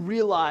you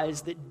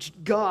realize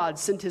that God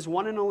sent his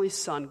one and only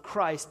Son,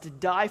 Christ, to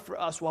die for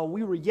us while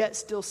we were yet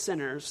still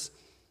sinners,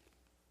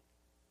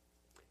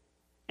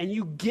 and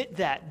you get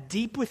that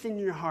deep within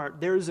your heart,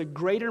 there is a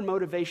greater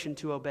motivation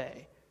to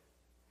obey.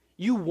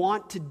 You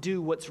want to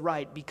do what's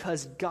right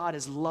because God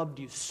has loved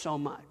you so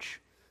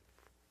much.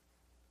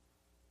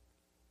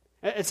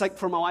 It's like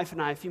for my wife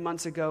and I, a few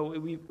months ago,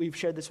 we've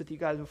shared this with you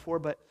guys before,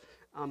 but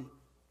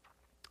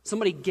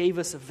somebody gave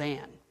us a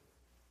van.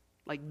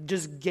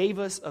 Just gave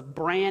us a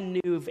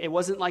brand new, it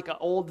wasn't like an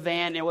old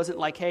van. It wasn't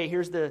like, hey,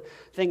 here's the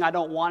thing I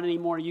don't want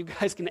anymore. You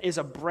guys can, it's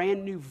a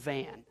brand new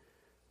van.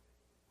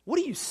 What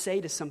do you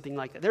say to something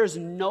like that? There's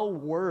no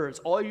words.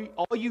 All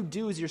you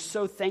do is you're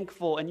so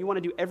thankful and you want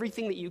to do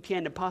everything that you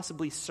can to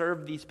possibly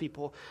serve these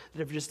people that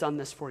have just done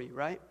this for you,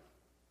 right?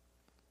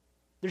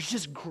 There's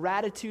just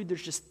gratitude,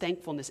 there's just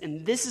thankfulness.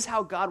 And this is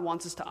how God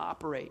wants us to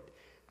operate.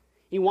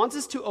 He wants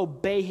us to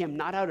obey him,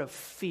 not out of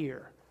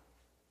fear,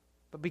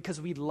 but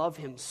because we love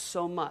him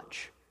so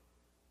much.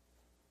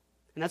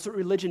 And that's what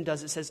religion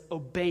does. It says,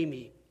 obey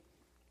me,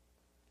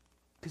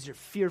 because you're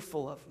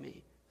fearful of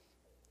me.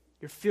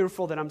 You're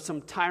fearful that I'm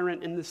some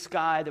tyrant in the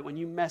sky, that when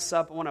you mess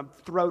up, I want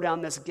to throw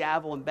down this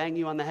gavel and bang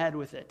you on the head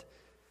with it.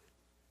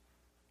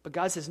 But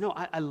God says, no,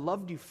 I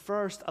loved you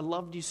first. I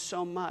loved you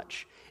so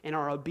much. And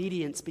our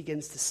obedience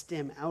begins to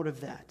stem out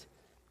of that.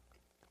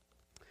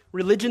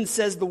 Religion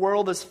says the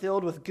world is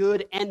filled with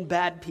good and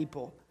bad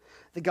people.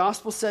 The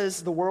gospel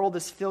says the world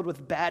is filled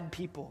with bad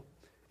people.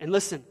 And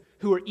listen,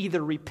 who are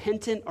either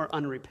repentant or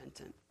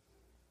unrepentant.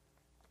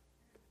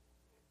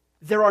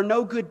 There are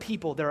no good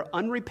people. There are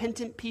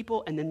unrepentant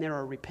people, and then there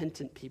are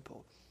repentant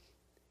people.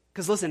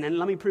 Because listen, and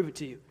let me prove it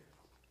to you.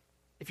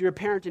 If you're a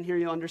parent in here,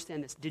 you'll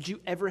understand this. Did you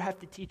ever have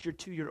to teach your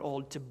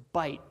 2-year-old to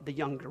bite the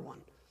younger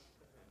one?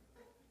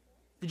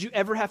 Did you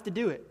ever have to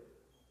do it?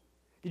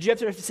 Did you have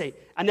to say,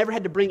 I never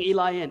had to bring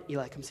Eli in.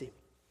 Eli, come see.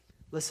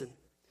 Listen,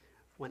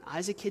 when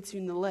Isaac hits you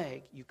in the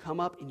leg, you come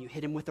up and you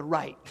hit him with the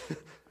right.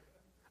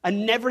 I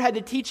never had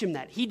to teach him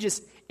that. He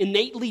just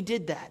innately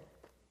did that.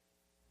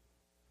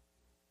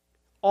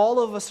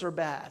 All of us are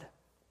bad.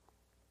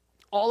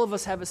 All of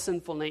us have a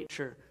sinful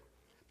nature.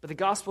 But the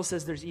gospel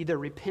says there's either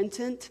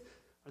repentant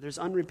or there's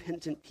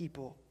unrepentant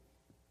people.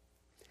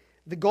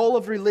 The goal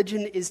of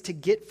religion is to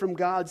get from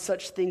God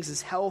such things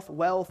as health,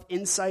 wealth,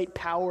 insight,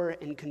 power,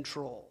 and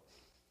control.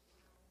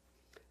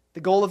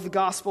 The goal of the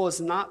gospel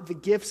is not the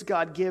gifts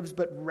God gives,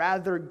 but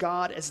rather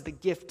God as the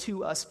gift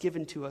to us,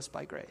 given to us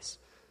by grace.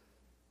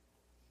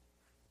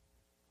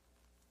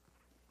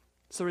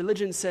 So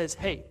religion says,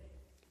 hey,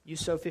 you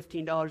sow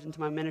 $15 into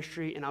my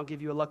ministry and I'll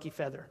give you a lucky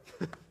feather.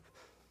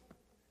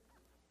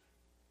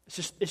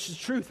 It's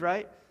just truth,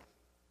 right?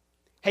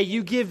 Hey,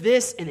 you give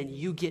this, and then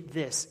you get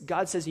this.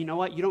 God says, you know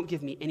what? You don't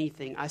give me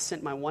anything. I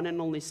sent my one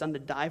and only son to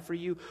die for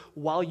you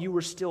while you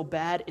were still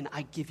bad, and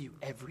I give you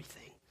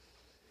everything.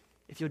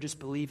 If you'll just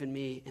believe in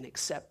me and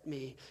accept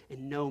me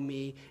and know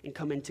me and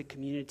come into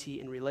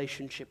community and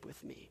relationship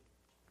with me.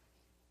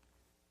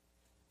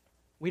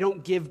 We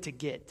don't give to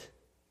get.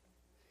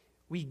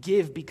 We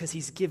give because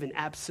he's given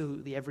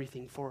absolutely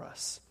everything for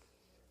us.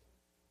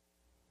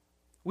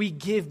 We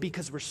give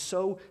because we're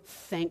so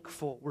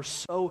thankful, we're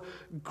so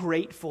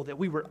grateful that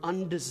we were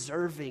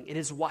undeserving. It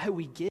is why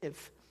we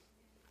give,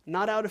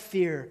 not out of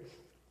fear.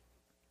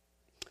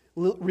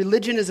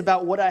 Religion is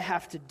about what I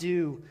have to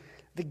do.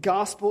 The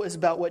gospel is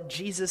about what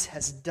Jesus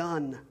has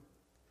done.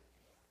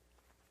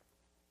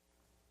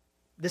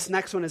 This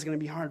next one is going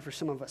to be hard for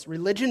some of us.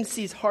 Religion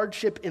sees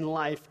hardship in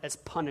life as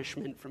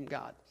punishment from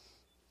God.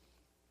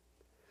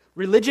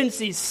 Religion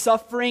sees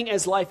suffering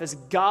as life as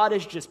God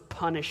is just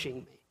punishing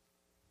me.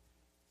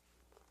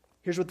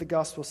 Here's what the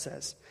gospel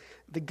says.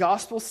 The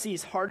gospel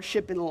sees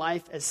hardship in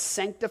life as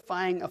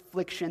sanctifying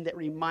affliction that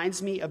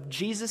reminds me of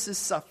Jesus'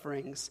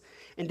 sufferings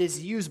and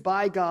is used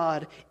by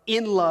God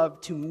in love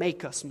to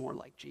make us more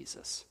like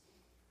Jesus.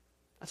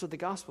 That's what the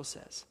gospel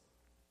says.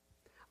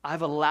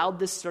 I've allowed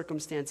this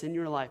circumstance in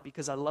your life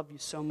because I love you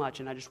so much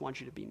and I just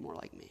want you to be more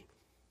like me.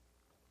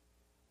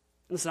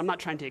 Listen, I'm not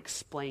trying to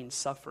explain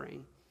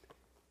suffering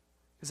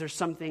because there's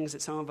some things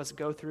that some of us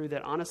go through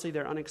that honestly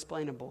they're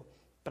unexplainable.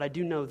 But I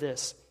do know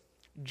this.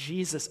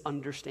 Jesus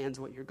understands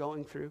what you're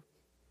going through.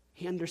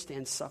 He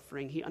understands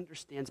suffering. He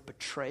understands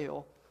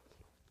betrayal.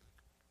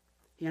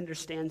 He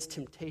understands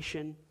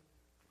temptation.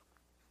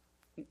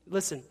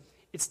 Listen,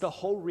 it's the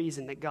whole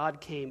reason that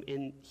God came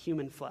in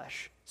human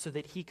flesh, so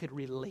that he could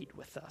relate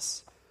with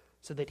us,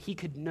 so that he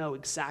could know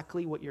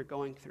exactly what you're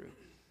going through.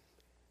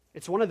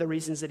 It's one of the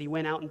reasons that he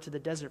went out into the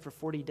desert for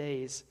 40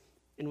 days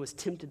and was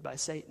tempted by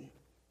Satan,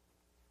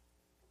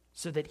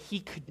 so that he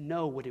could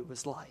know what it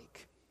was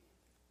like.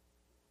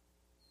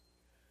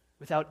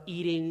 Without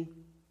eating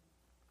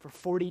for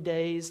 40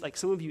 days, like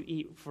some of you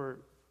eat for,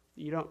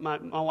 my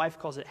wife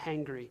calls it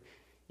hangry.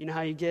 You know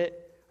how you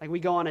get, like we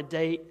go on a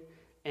date,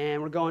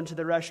 and we're going to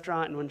the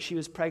restaurant, and when she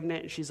was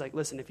pregnant, and she's like,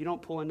 listen, if you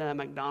don't pull into that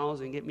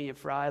McDonald's and get me a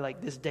fry, like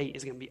this date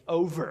is going to be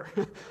over.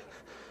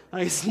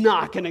 Like it's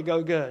not going to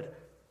go good.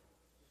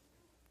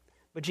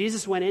 But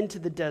Jesus went into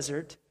the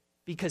desert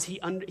because he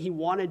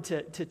wanted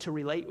to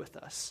relate with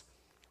us.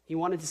 He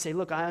wanted to say,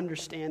 look, I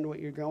understand what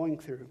you're going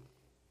through.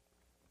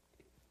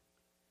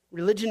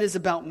 Religion is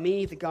about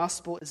me. The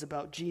gospel is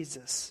about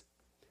Jesus.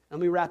 Let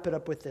me wrap it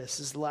up with this.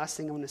 This is the last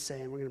thing I'm going to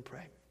say, and we're going to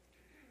pray.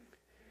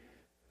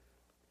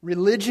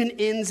 Religion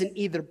ends in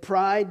either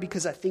pride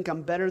because I think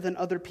I'm better than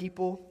other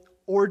people,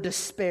 or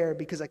despair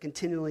because I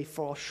continually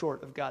fall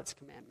short of God's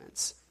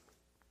commandments.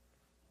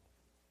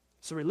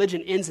 So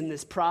religion ends in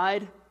this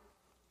pride,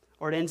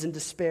 or it ends in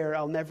despair.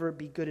 I'll never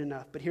be good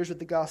enough. But here's what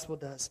the gospel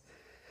does.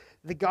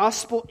 The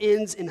gospel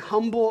ends in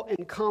humble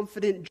and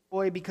confident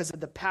joy because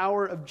of the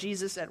power of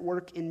Jesus at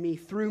work in me,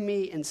 through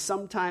me, and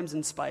sometimes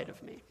in spite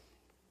of me.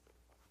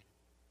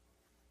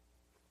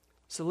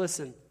 So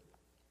listen,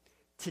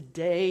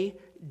 today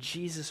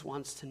Jesus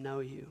wants to know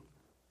you.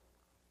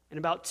 In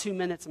about 2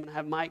 minutes, I'm going to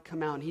have Mike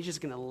come out, and he's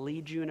just going to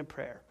lead you in a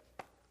prayer.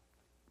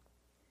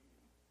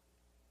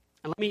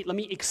 And let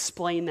me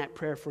explain that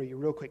prayer for you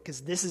real quick, because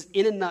this is,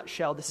 in a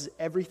nutshell, this is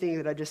everything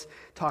that I just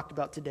talked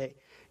about today.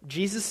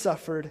 Jesus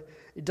suffered,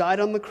 died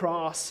on the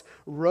cross,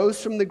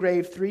 rose from the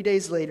grave 3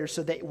 days later,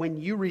 so that when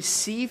you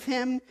receive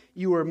him,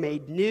 you are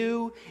made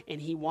new, and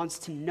he wants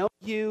to know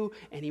you,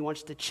 and he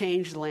wants to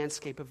change the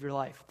landscape of your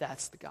life.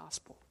 That's the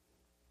gospel.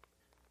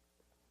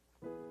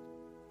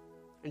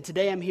 And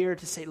today I'm here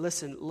to say,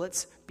 listen,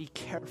 let's be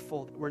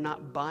careful that we're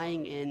not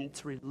buying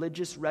into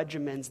religious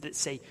regimens that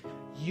say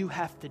you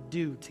have to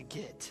do to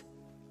get.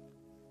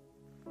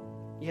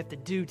 You have to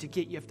do to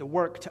get. You have to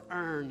work to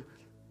earn.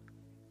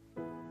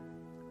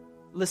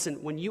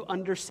 Listen, when you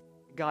understand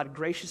God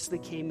graciously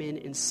came in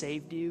and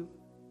saved you,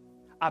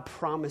 I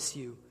promise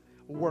you,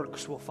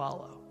 works will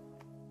follow.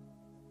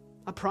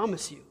 I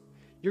promise you.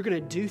 You're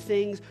going to do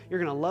things. You're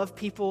going to love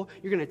people.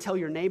 You're going to tell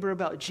your neighbor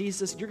about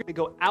Jesus. You're going to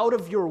go out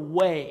of your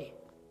way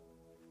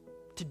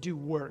to do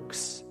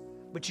works.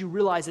 But you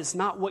realize it's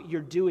not what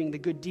you're doing, the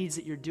good deeds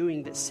that you're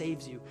doing, that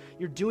saves you.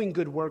 You're doing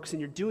good works and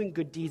you're doing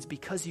good deeds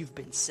because you've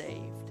been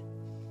saved.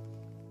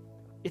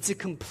 It's a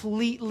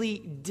completely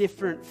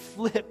different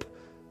flip.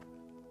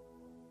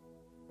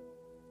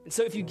 And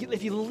so if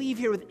you leave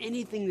here with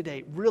anything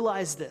today,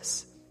 realize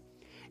this.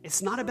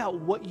 It's not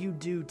about what you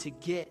do to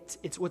get.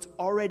 It's what's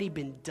already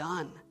been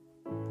done.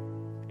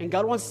 And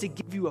God wants to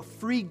give you a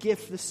free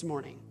gift this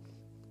morning.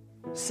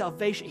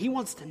 Salvation. He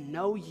wants to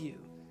know you.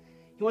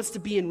 He wants to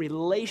be in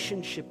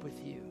relationship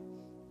with you.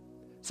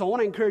 So I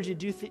want to encourage you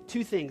to do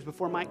two things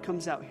before Mike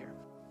comes out here.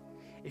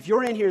 If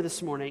you're in here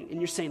this morning and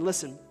you're saying,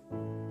 listen, I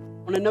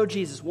want to know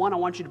Jesus. One, I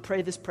want you to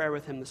pray this prayer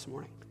with him this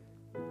morning.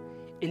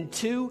 And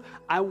two,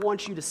 I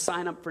want you to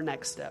sign up for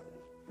Next Step.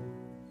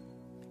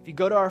 If you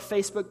go to our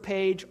Facebook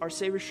page, Our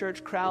Savior's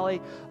Church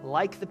Crowley,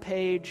 like the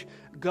page,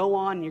 go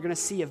on, and you're going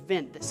to see an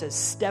event that says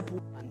Step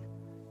 1.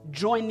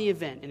 Join the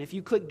event. And if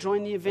you click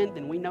Join the event,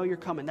 then we know you're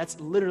coming. That's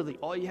literally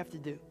all you have to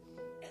do.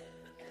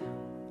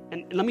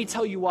 And let me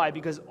tell you why,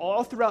 because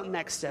all throughout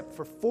Next Step,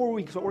 for 4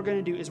 weeks, what we're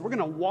going to do is we're going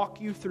to walk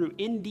you through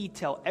in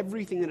detail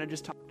everything that I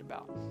just talked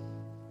about.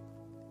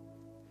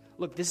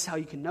 Look, this is how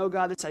you can know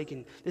God. This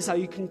is how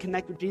you can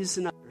connect with Jesus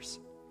and others.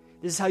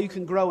 This is how you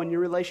can grow in your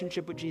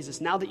relationship with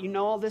Jesus. Now that you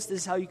know all this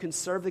is how you can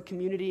serve the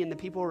community and the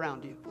people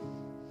around you.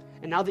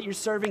 And now that you're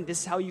serving,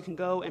 this is how you can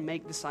go and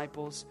make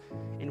disciples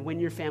and win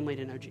your family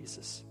to know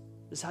Jesus.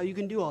 This is how you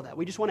can do all that.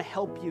 We just want to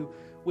help you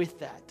with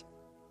that.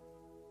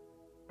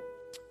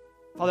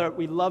 Father,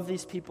 we love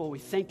these people. We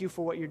thank you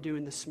for what you're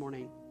doing this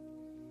morning.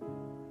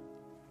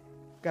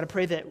 God, I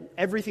pray that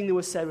everything that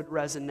was said would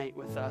resonate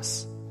with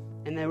us,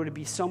 and that it would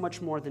be so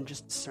much more than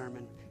just a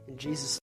sermon. In Jesus' name.